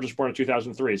 2013. Georgia's born in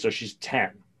 2003, so she's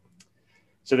 10.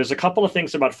 So there's a couple of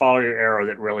things about Follow Your Arrow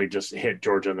that really just hit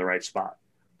Georgia in the right spot.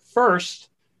 First,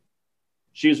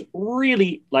 she's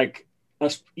really, like,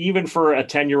 even for a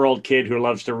 10-year-old kid who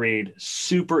loves to read,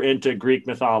 super into Greek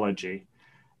mythology,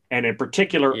 and in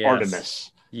particular,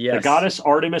 Artemis. Yes. The goddess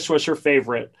Artemis was her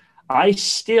favorite. I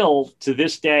still, to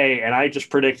this day, and I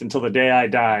just predict until the day I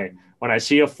die, when I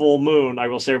see a full moon, I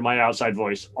will say with my outside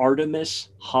voice, Artemis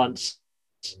hunts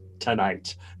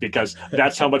tonight, because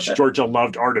that's how much Georgia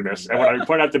loved Artemis. And when I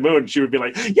point out the moon, she would be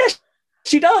like, yes,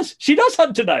 she does. She does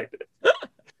hunt tonight.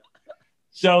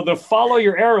 So the Follow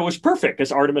Your Arrow was perfect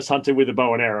because Artemis hunted with a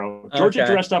bow and arrow. Georgia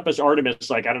dressed up as Artemis,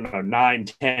 like, I don't know, 9,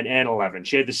 10, and 11.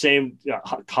 She had the same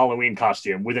Halloween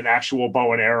costume with an actual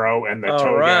bow and arrow and the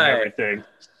toga and everything.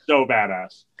 So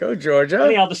badass. Go, Georgia.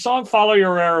 Anyhow, the song Follow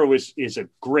Your Arrow is a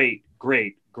great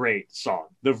song.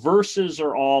 The verses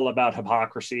are all about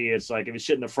hypocrisy. It's like, if you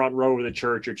sit in the front row of the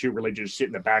church, you're too religious. Sit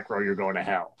in the back row, you're going to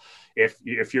hell. If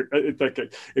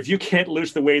you can't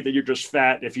lose the weight, then you're just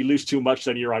fat. If you lose too much,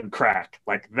 then you're on crack.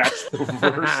 Like, that's the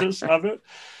verses of it.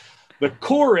 The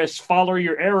chorus, Follow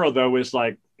Your Arrow, though, is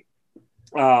like,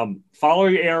 follow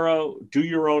your arrow, do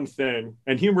your own thing.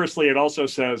 And humorously, it also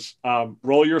says,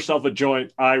 roll yourself a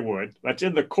joint, I would. That's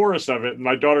in the chorus of it. And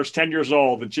my daughter's 10 years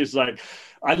old, and she's like,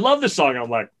 I love this song. I'm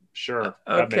like, sure,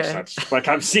 that makes sense. Like,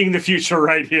 I'm seeing the future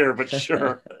right here, but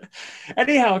sure.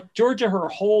 Anyhow, Georgia, her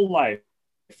whole life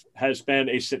has been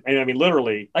and I mean,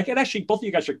 literally, like, and actually, both of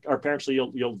you guys are parents, so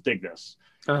you'll dig this.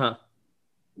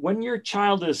 When your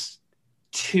child is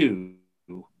 2,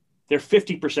 they're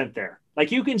 50% there.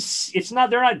 Like, you can,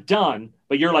 they're not done,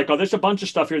 but you're like, oh, there's a bunch of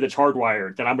stuff here that's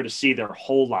hardwired that I'm going to see their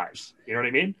whole lives. You know what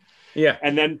I mean? Yeah.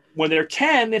 And then when they're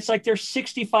 10, it's like they're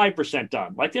 65%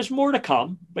 done. Like, there's more to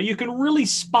come, but you can really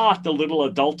spot the little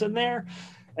adult in there.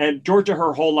 And Georgia,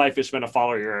 her whole life has been a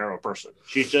Follow Your Arrow person.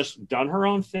 She's just done her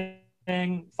own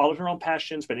thing, followed her own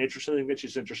passions, been interested in things that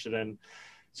she's interested in.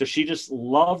 So she just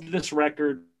loved this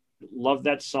record, loved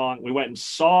that song. We went and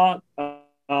saw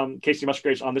Casey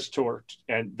Musgraves on this tour,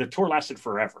 and the tour lasted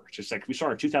forever. It's just like we saw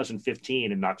her in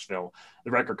 2015 in Knoxville.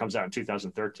 The record comes out in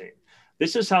 2013.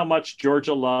 This is how much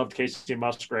Georgia loved Casey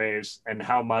Musgraves and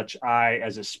how much I,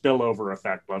 as a spillover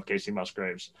effect, love Casey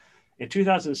Musgraves. In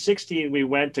 2016, we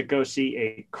went to go see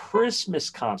a Christmas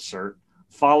concert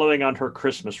following on her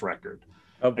Christmas record.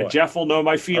 Oh boy. And Jeff will know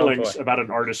my feelings about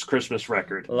an artist's Christmas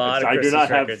record. I do not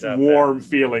have warm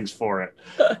feelings for it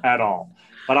at all.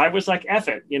 But I was like, F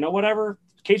it. Whatever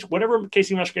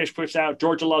Casey Musgraves puts out,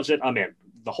 Georgia loves it, I'm in.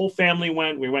 The whole family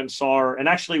went. We went and saw her. And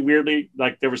actually, weirdly,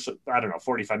 like there was,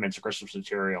 45 minutes of Christmas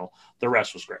material. The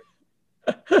rest was great.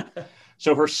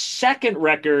 So her second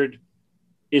record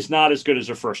is not as good as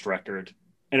her first record.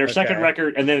 And her second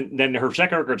record, and then her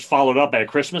second record's followed up by a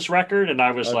Christmas record. And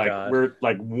I was we're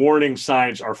like warning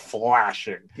signs are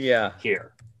flashing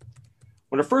here.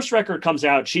 When her first record comes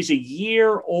out, she's a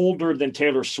year older than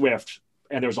Taylor Swift.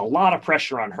 And there's a lot of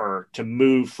pressure on her to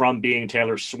move from being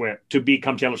Taylor Swift to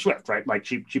become Taylor Swift, right? Like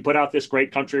she put out this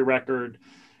great country record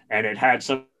and it had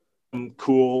some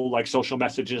cool like social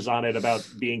messages on it about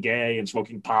being gay and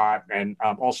smoking pot and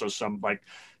also some like,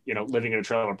 living in a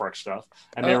trailer park stuff.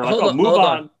 And they were like, move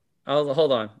on.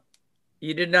 Hold on.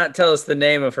 You did not tell us the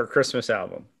name of her Christmas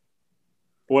album.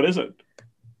 What is it?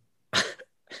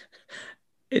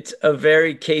 It's A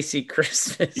Very Casey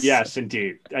Christmas. Yes,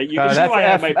 indeed. You can see why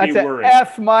I might be worried.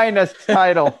 F-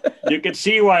 title. You can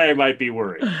see why I might be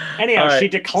worried. Anyhow, she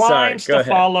declines to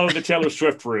follow the Taylor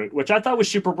Swift route, which I thought was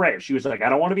super brave. She was like, I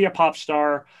don't want to be a pop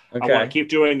star. I want to keep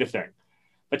doing the thing.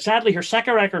 But sadly, her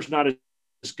second record's not as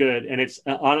good. And it's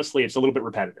honestly, it's a little bit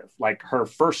repetitive. Like her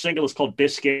first single is called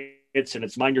Biscuits and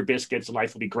it's Mind Your Biscuits and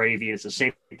Life Will Be Gravy. It's the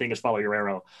same thing as Follow Your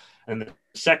Arrow. And the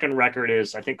second record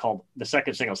is, I think, the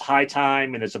second single is High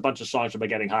Time. And it's a bunch of songs about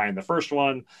getting high in the first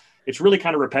one. It's really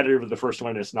kind of repetitive of the first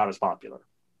one. And it's not as popular.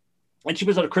 And she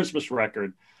was on a Christmas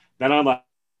record. Then I'm like,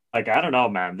 I don't know,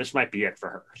 man, this might be it for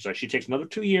her. So she takes another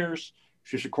 2 years.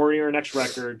 She's recording her next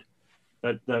record.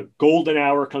 The Golden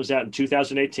Hour comes out in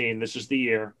 2018. This is the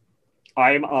year.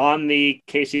 I'm on the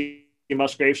Casey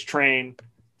Musgraves train.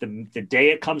 The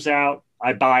day it comes out,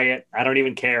 I buy it. I don't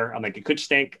even care. I'm like, it could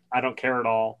stink. I don't care at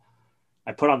all.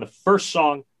 I put on the first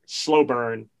song, Slow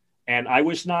Burn, and I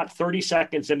was not 30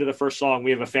 seconds into the first song.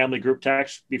 We have a family group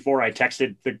text before I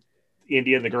texted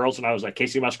India and the girls, and I was like,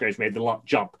 Casey Musgraves made the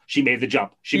jump. She made the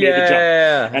jump. She made the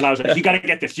jump. And I was like, you got to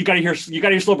get this. You got to hear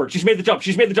Slow Burn. She's made the jump.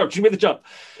 She's made the jump. She made the jump.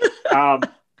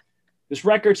 This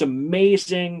record's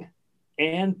amazing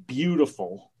and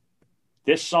beautiful.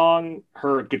 This song,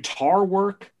 her guitar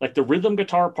work, like the rhythm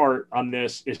guitar part on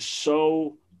this is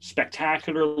so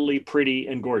spectacularly pretty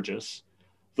and gorgeous.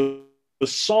 The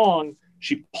song,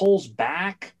 she pulls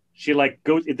back. She like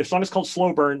goes, the song is called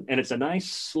Slow Burn and it's a nice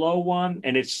slow one.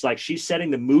 And it's like, she's setting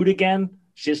the mood again.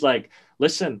 She's like,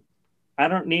 listen, I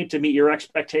don't need to meet your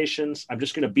expectations. I'm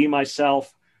just going to be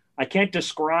myself. I can't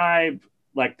describe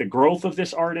like the growth of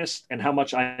this artist and how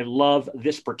much I love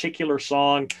this particular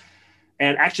song.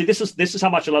 And actually, this is how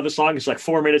much I love the song. It's like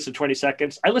 4 minutes and 20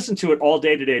 seconds. I listen to it all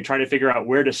day today, trying to figure out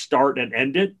where to start and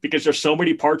end it because there's so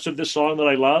many parts of this song that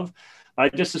I love. I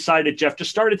just decided, Jeff, just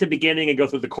start at the beginning and go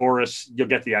through the chorus. You'll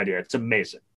get the idea. It's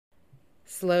amazing.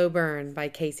 Slow Burn by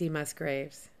Casey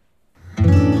Musgraves.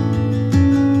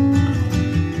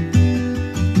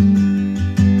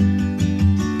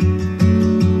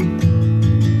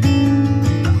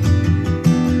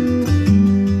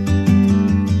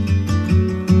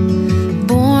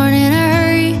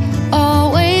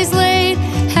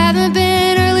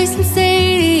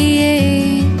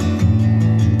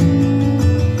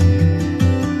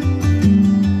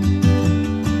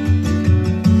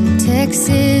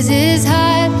 Texas is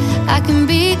hot, I can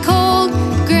be cold.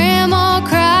 Grandma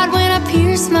cried when I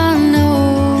pierced my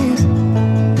nose.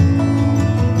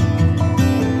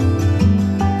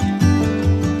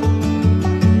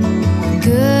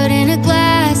 Good in a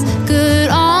glass, good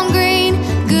on green.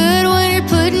 Good when you're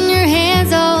putting your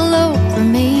hands all over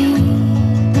me.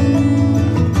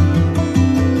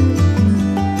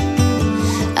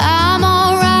 I'm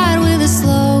alright with a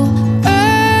slow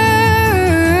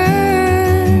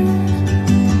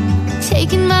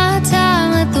taking my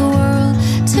time, let the world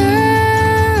turn.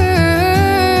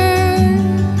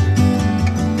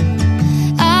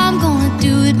 I'm gonna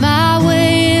do it my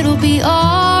way, it'll be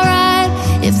alright.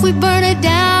 If we burn it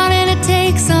down and it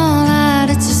takes all night,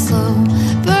 it's a slow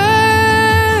burn.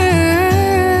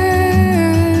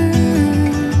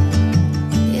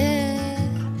 Yeah.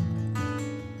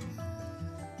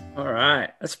 All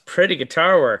right. That's pretty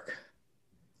guitar work.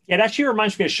 It actually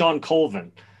reminds me of Sean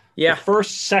Colvin. Yeah. The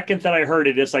first second that I heard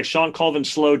it, it's like Sean Colvin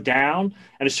slowed down.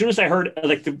 And as soon as I heard,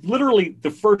 like, literally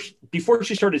the first, before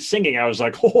she started singing, I was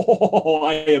like, oh,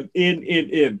 I am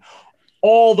in,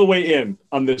 all the way in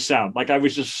on this sound. Like, I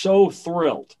was just so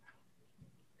thrilled.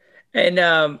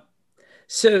 And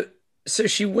so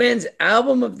she wins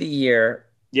Album of the Year.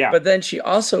 Yeah. But then she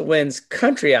also wins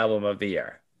Country Album of the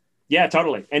Year. Yeah,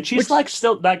 totally. And she's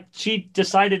she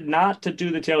decided not to do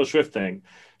the Taylor Swift thing.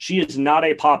 She is not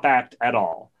a pop act at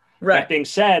all. Right. That being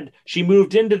said, she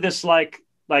moved into this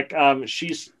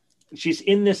she's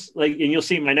in this, like, and you'll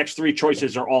see my next three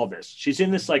choices are all this. She's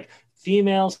in this like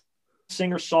female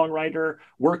singer-songwriter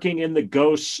working in the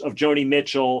ghosts of Joni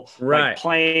Mitchell, right, like,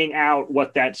 playing out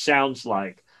what that sounds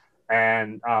like.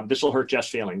 And this will hurt Jeff's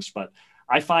feelings, but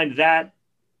I find that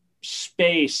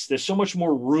space, there's so much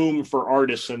more room for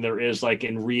artists than there is like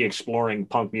in re-exploring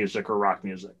punk music or rock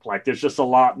music. Like, there's just a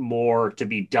lot more to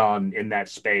be done in that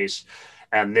space.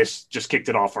 And this just kicked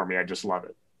it off for me. I just love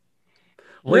it.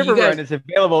 River Run is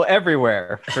available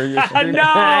everywhere for your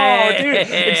no, dude,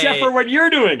 except for when you're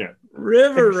doing it.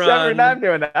 River Run. When I'm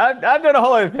doing that. I'm doing a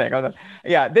whole other thing.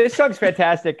 Yeah, this song's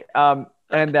fantastic.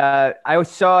 And I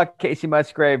saw Casey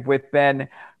Musgrave with Ben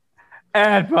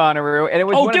at Bonnaroo, and it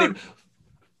was one of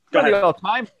the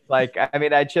all-time. Like, I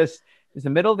mean, it's the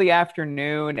middle of the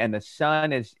afternoon, and the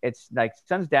sun's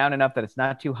down enough that it's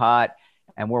not too hot,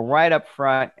 and we're right up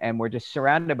front, and we're just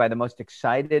surrounded by the most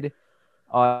excited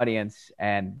audience,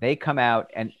 and they come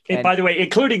out and by the way,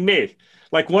 including me.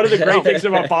 Like, one of the great things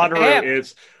about Bonnaroo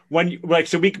is when we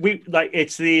it's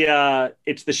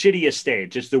the shittiest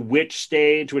stage. It's the Witch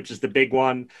stage, which is the big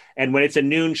one, and when it's a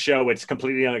noon show, it's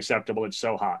completely unacceptable. It's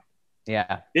so hot.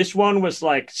 Yeah. This one was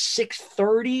like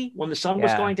 6:30 when the sun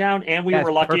was going down, and we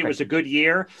were lucky. Perfect. It was a good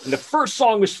year. And the first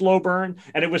song was Slow Burn,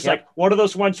 and it was like one of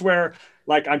those ones where,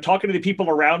 like, I'm talking to the people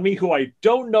around me who I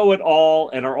don't know at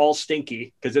all and are all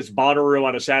stinky because it's Bonnaroo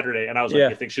on a Saturday. And I was like,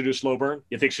 you think she'll do Slow Burn?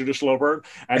 You think she'll do Slow Burn?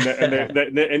 And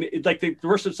the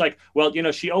person's like, well, you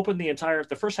know, she opened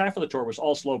the first half of the tour was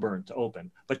all Slow Burn to open.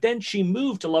 But then she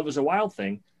moved to Love Is a Wild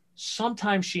Thing.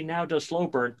 Sometimes she now does Slow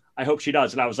Burn. I hope she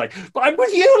does. And I was like, but I'm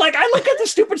with you. Like, I look at the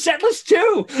stupid set list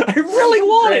too. I really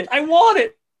want it. I want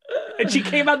it. And she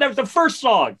came out there with the first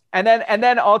song. And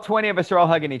then all 20 of us are all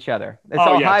hugging each other. It's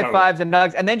all high fives and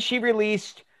nugs. And then she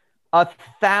released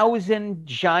 1,000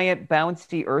 giant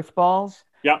bouncy earth balls.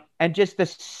 Yeah. And just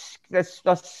the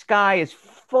sky is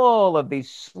full of these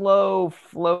slow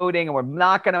floating, and we're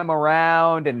knocking them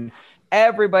around, and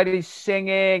everybody's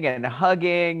singing and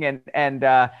hugging. And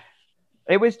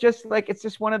it was just like, it's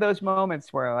just one of those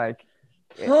moments where, like,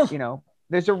 you know,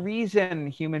 there's a reason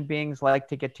human beings like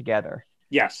to get together.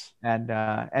 Yes. And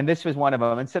this was one of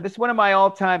them. And so this is one of my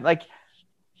all-time, like,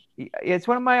 it's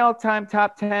one of my all-time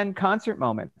top 10 concert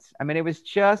moments. I mean, it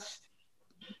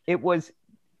was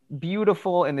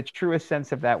beautiful in the truest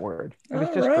sense of that word. It was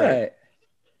just great.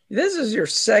 This is your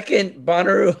second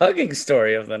Bonnaroo hugging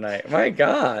story of the night. My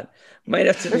God. Might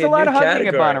have to There's be a lot of category. hugging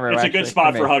at Bonnaroo. It's a good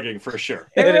spot for hugging, for sure.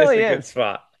 It really is a good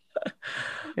spot.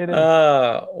 It is.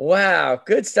 Wow,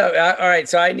 good stuff. All right,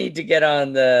 so I need to get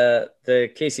on the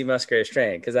Casey Musgraves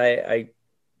train because I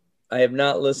have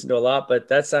not listened to a lot, but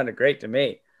that sounded great to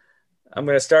me. I'm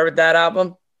going to start with that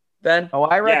album, Ben. Oh,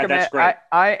 I recommend. Yeah, that's great.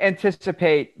 I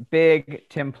anticipate big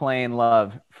Tim Plain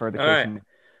love for the Casey.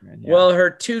 Right. Well,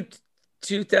 her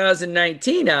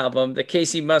 2019 album, the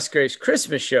Casey Musgraves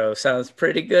Christmas Show, sounds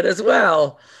pretty good as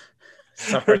well.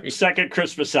 Sorry. Second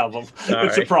Christmas album.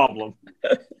 It's a problem.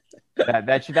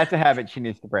 That's a habit she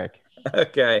needs to break.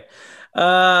 Okay.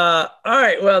 All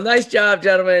right. Well, nice job,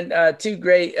 gentlemen. Two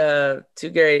great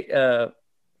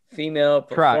female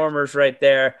performers right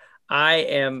there. I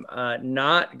am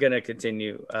not going to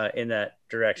continue in that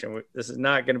direction. This is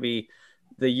not going to be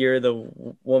the Year of the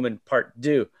Woman Part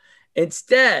 2.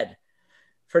 Instead,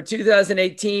 for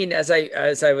 2018, as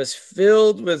I was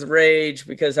filled with rage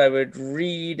because I would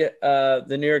read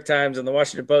the New York Times and the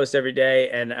Washington Post every day,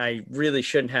 and I really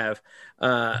shouldn't have,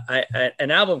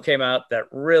 an album came out that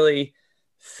really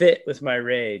fit with my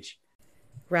rage.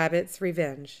 Rabbit's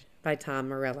Revenge by Tom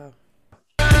Morello.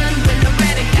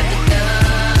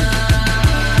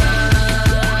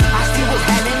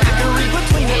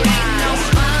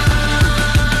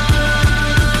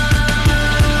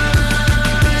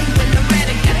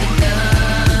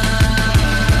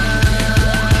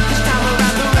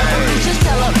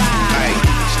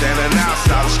 Standing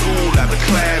outside of school at the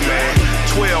Clan Man,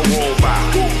 12 roll by,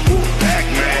 back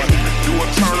man, do a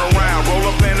turnaround,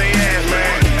 roll up in their ass,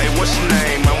 man. Hey, what's your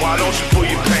name, man? Why don't you pull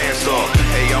your pants up?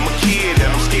 Hey, I'm a kid and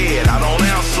I'm scared, I don't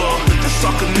answer. This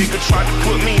sucker nigga tried to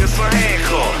put me in some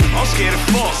handcuffs. I'm scared as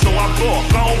fuck, so I buck,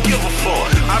 I don't give a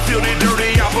fuck. I feel Dirty,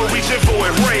 dirty operation for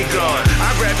a ray gun. I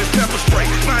grab his pepper spray,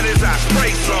 mine is I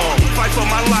spray some. Fight for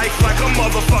my life like a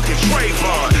motherfucking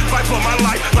Trayvon. Fight for my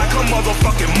life like a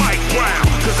motherfucking Mike Brown.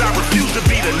 Cause I refuse to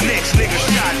be the next nigga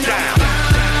shot down.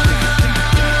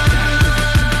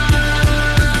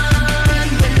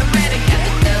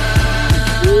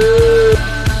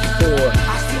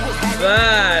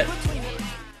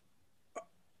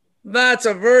 That's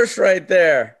a verse right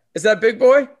there. Is that Big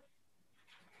Boy?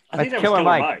 I think that was Killer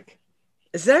Mike.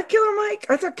 Is that Killer Mike?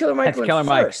 I thought Killer Mike That's went Killer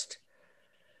Mike. first.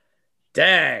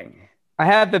 Dang. I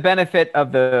have the benefit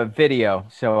of the video,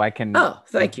 so I can. Oh,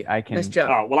 thank you. I can. Nice job.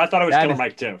 Oh, well, I thought it was That Killer is-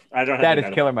 Mike too. I don't have That the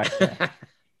is Killer Mike.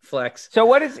 Flex. So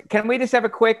what is? Can we just have a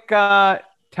quick Tom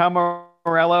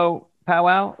Morello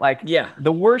powwow? Like, Yeah.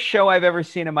 the worst show I've ever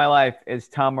seen in my life is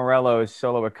Tom Morello's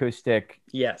solo acoustic.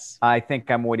 Yes. I Think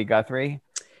I'm Woody Guthrie.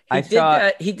 He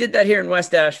did that here in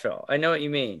West Asheville. I know what you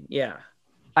mean. Yeah.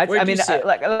 I Where'd mean, you see it?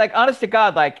 like, honest to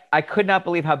God, like, I could not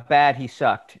believe how bad he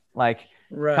sucked. Like,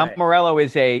 Right. Tom Morello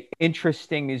is a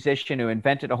interesting musician who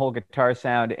invented a whole guitar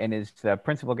sound and is the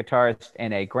principal guitarist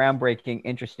in a groundbreaking,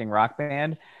 interesting rock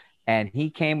band. And he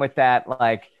came with that,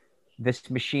 like, this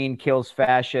machine kills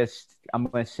fascists. I'm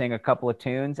going to sing a couple of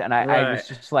tunes. And I was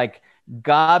just like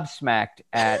gobsmacked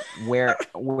at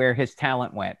where his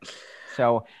talent went.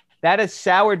 So that has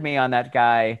soured me on that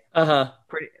guy.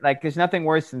 Like, there's nothing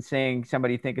worse than seeing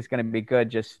somebody you think is going to be good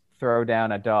just throw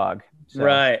down a dog. So,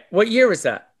 Right. What year was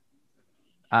that?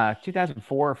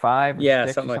 2004 or 5 or Yeah,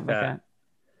 6 something or like something like that. that.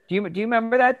 Do you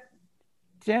remember that,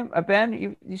 Jim?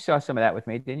 Ben, you saw some of that with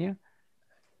me, didn't you?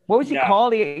 What was he Yeah.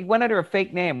 called? He went under a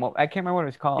fake name. Well, I can't remember what it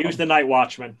was called. He was the Night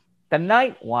Watchman. The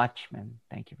Night Watchman.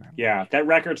 Thank you very much. Yeah, that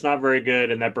record's not very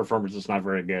good, and that performance is not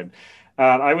very good.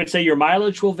 I would say your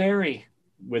mileage will vary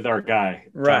with our guy,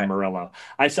 Right. Tom Morello.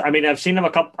 I mean, I've seen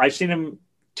him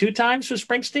 2 times with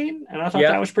Springsteen, and I thought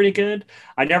Yeah. that was pretty good.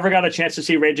 I never got a chance to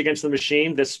see Rage Against the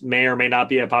Machine. This may or may not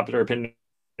be a popular opinion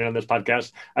on this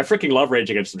podcast. I freaking love Rage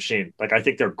Against the Machine. Like, I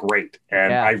think they're great,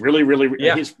 and Yeah. I really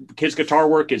Yeah. his guitar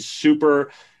work is super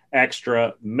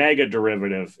extra, mega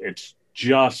derivative. It's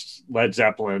just Led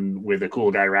Zeppelin with a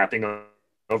cool guy rapping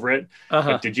over it.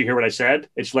 But did you hear what I said?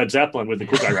 It's Led Zeppelin with the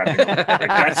cool guy rapping over it. Like,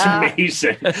 that's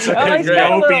amazing. I have he's got a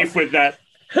no little- beef with that.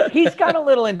 He's got a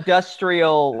little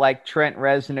industrial, like Trent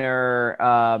Reznor,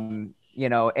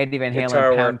 Eddie Van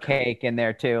Guitar Halen, Pound work. Cake in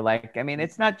there too. Like, I mean,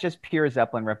 it's not just pure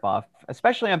Zeppelin ripoff,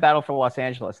 especially on Battle for Los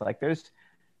Angeles. Like, there's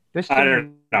I some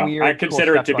don't know. weird, I cool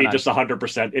consider it stuff to be going on. just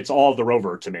 100%. It's all the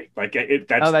Rover to me. Like,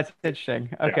 that's. Oh, that's interesting.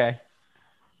 Okay.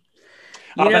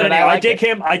 You know, But and anyway, I I like dig it.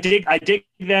 him. I dig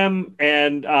them,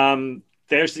 and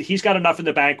he's got enough in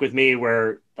the bank with me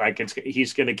where like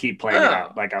he's going to keep playing it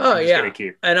out. Like, I'm just going to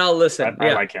keep. And I'll listen.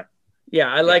 I like him. Yeah,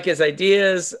 I like his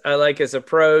ideas. I like his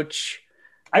approach.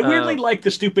 I weirdly like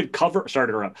the stupid cover. Sorry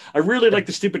to interrupt. I really like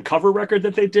the stupid cover record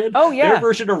that they did. Oh, yeah. Their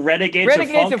version of Renegades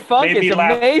Renegades of Funk made me is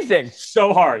laugh amazing.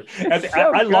 so hard. And so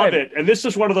I love good. it. And this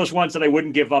is one of those ones that I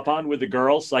wouldn't give up on with the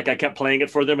girls. Like, I kept playing it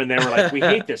for them, and they were like, "We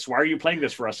hate this. Why are you playing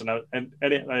this for us?" And I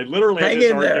literally had Hang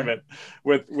this in there. argument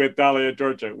with Dahlia and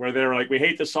Georgia where they were like, "We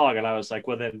hate this song," and I was like,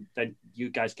 "Well, then you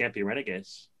guys can't be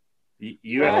Renegades.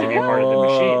 You have to be a part of the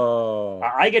machine. Oh.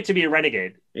 I get to be a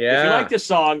renegade. Yeah. If you like this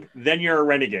song, then you're a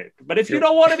renegade. But if you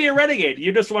don't want to be a renegade,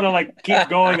 you just want to like keep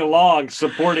going along,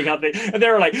 supporting how they. And they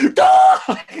were like,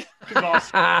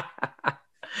 "Ah!"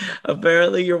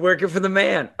 Apparently, you're working for the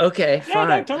man. Okay, Yeah, fine.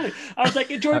 no, totally. I was like,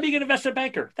 enjoy being an investment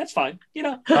banker. That's fine. You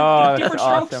know, Oh, that's different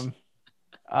strokes. awesome.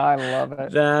 I love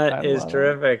it. That I is love it.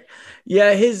 terrific.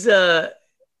 Yeah,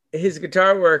 his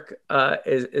guitar work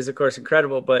is of course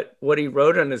incredible, but what he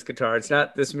wrote on his guitar, it's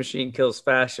not "This Machine Kills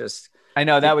Fascists." I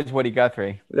know that was Woody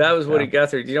Guthrie. That was Woody Yeah.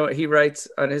 Guthrie. Do you know what he writes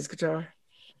on his guitar?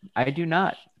 I do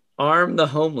not. "Arm the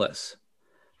homeless."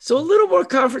 So a little more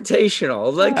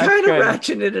confrontational, like That's kind of good.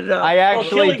 ratcheting it up. I Well, actually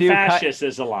killing do. fascists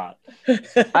is a lot.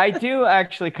 I do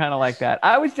actually kind of like that.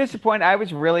 I was disappointed. I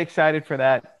was really excited for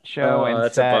that show. Oh, and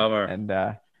that's a sad, bummer. And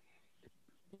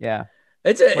yeah.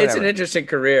 It's an Whatever. interesting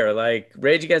career, like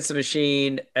Rage Against the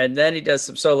Machine, and then he does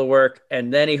some solo work,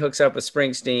 and then he hooks up with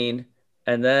Springsteen,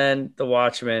 and then The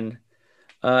Watchmen,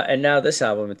 and now this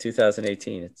album in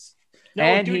 2018.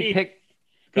 And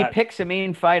he picks a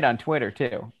mean fight on Twitter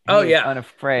too. Oh, He is yeah.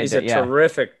 unafraid. He's that, a yeah.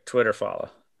 terrific Twitter follow.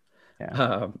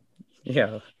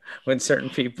 Yeah. When certain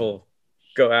people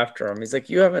go after him, he's like,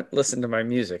 "You haven't listened to my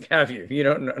music, have you? You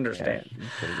don't understand." Yeah, he's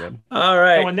pretty good. All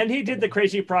right. Oh, and then he did the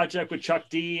crazy project with Chuck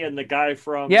D and the guy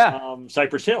from Yeah.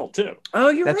 Cypress Hill too. Oh,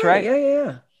 you're That's right.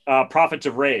 right. Yeah. Prophets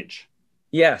of Rage.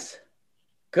 Yes.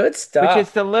 Good stuff. Which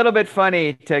is a little bit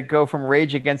funny to go from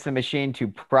Rage Against the Machine to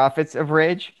Prophets of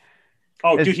Rage.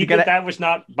 Oh, dude, that was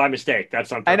not by mistake.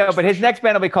 That's on purpose. I know, but his next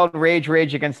band will be called Rage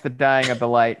Against the Dying of the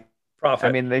Light. Profit.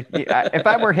 I mean, if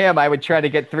I were him, I would try to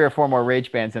get 3 or 4 more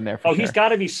Rage bands in there. He's got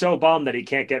to be so bummed that he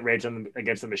can't get Rage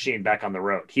Against the Machine back on the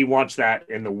road. He wants that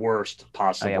in the worst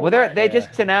possible. Oh, yeah. Well, they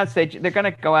just announced they're going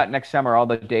to go out next summer. All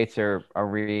the dates are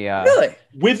really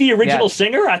with the original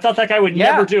singer. I thought that guy would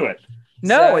never do it.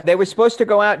 No, they were supposed to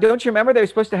go out. Don't you remember? They were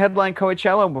supposed to headline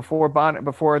Coachella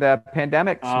before the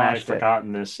pandemic smashed it. I've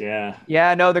forgotten this. Yeah.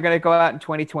 Yeah, no, they're going to go out in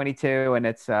 2022, and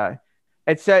it's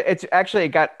actually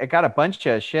got a bunch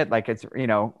of shit. Like it's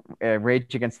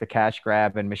Rage Against the Cash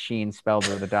Grab and Machine spelled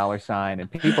with a $,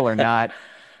 and people are not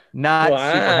super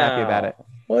happy about it.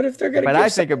 What if they're going to? But I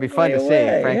think it'd be fun to see.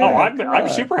 Frankly. I'm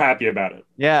super happy about it.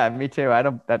 Yeah, me too.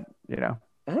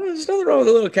 There's nothing wrong with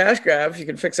a little cash grab if you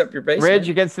can fix up your basement. Rage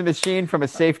Against the Machine from a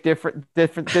safe, different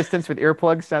distance with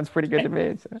earplugs sounds pretty good to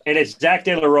me. So. And it's Zach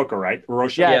De La Rocha, right?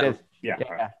 Yeah, it is.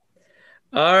 Yeah.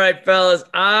 All right, fellas.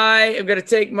 I am going to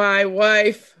take my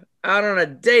wife out on a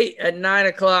date at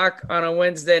 9:00 on a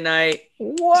Wednesday night.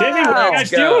 Wow. Timmy, what are you guys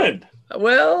doing?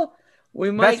 Well,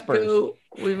 we might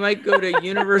go to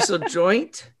Universal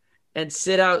Joint and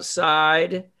sit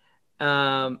outside.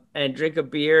 And drink a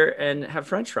beer and have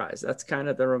French fries. That's kind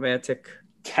of the romantic.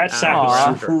 That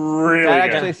sounds really That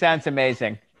actually sounds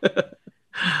amazing.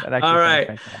 All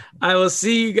right. I will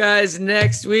see you guys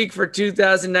next week for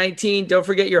 2019. Don't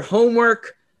forget your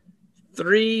homework.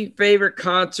 3 favorite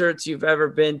concerts you've ever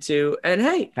been to. And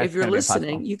hey, if you're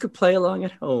listening, you could play along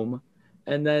at home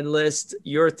and then list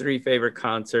your 3 favorite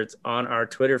concerts on our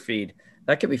Twitter feed.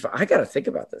 That could be fun. I got to think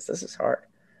about this. This is hard.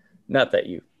 Not that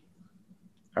you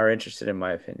are interested in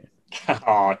my opinion.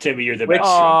 Oh, Timmy, you're the best.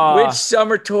 Which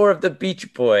summer tour of the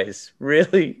Beach Boys?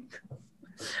 Really?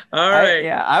 All right.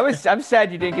 I'm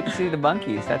sad you didn't get to see the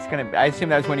Monkees. I assume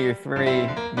that was one of your 3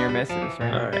 near misses,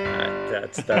 right? All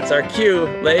right. That's our cue,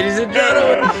 ladies and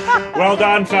gentlemen. Well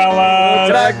done, fellas.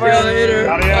 We'll talk to you later.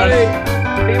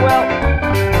 Adios. Be well.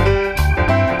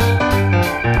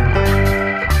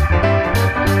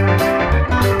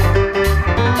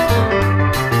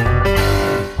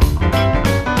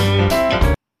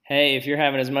 Hey, if you're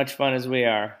having as much fun as we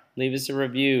are, leave us a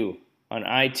review on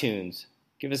iTunes.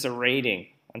 Give us a rating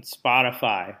on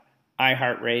Spotify,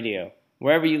 iHeartRadio.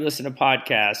 Wherever you listen to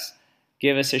podcasts,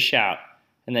 give us a shout.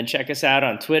 And then check us out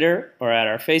on Twitter or at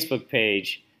our Facebook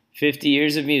page, 50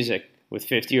 Years of Music with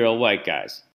 50-Year-Old White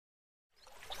Guys.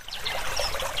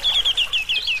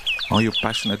 Are you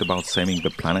passionate about saving the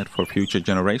planet for future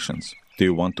generations? Do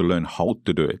you want to learn how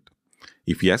to do it?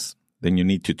 If yes, then you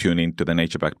need to tune in to the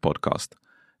Nature Back podcast.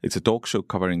 It's a talk show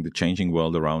covering the changing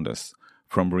world around us,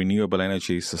 from renewable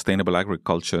energy, sustainable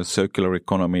agriculture, circular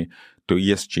economy, to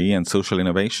ESG and social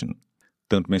innovation.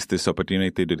 Don't miss this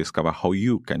opportunity to discover how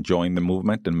you can join the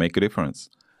movement and make a difference.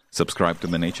 Subscribe to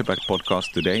the Nature Back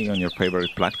podcast today on your favorite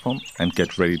platform and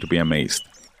get ready to be amazed.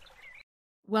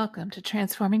 Welcome to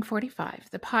Transforming 45,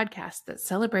 the podcast that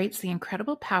celebrates the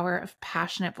incredible power of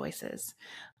passionate voices.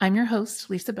 I'm your host,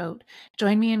 Lisa Boat.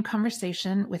 Join me in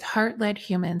conversation with heart-led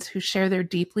humans who share their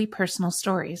deeply personal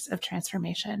stories of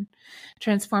transformation.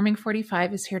 Transforming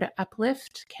 45 is here to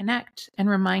uplift, connect, and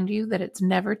remind you that it's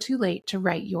never too late to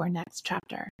write your next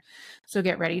chapter. So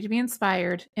get ready to be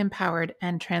inspired, empowered,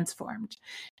 and transformed.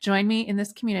 Join me in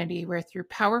this community where through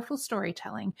powerful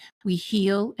storytelling, we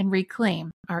heal and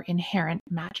reclaim our inherent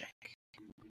magic.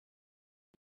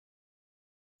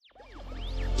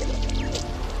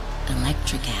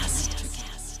 Electricast.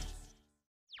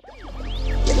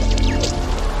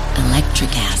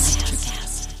 Electricast.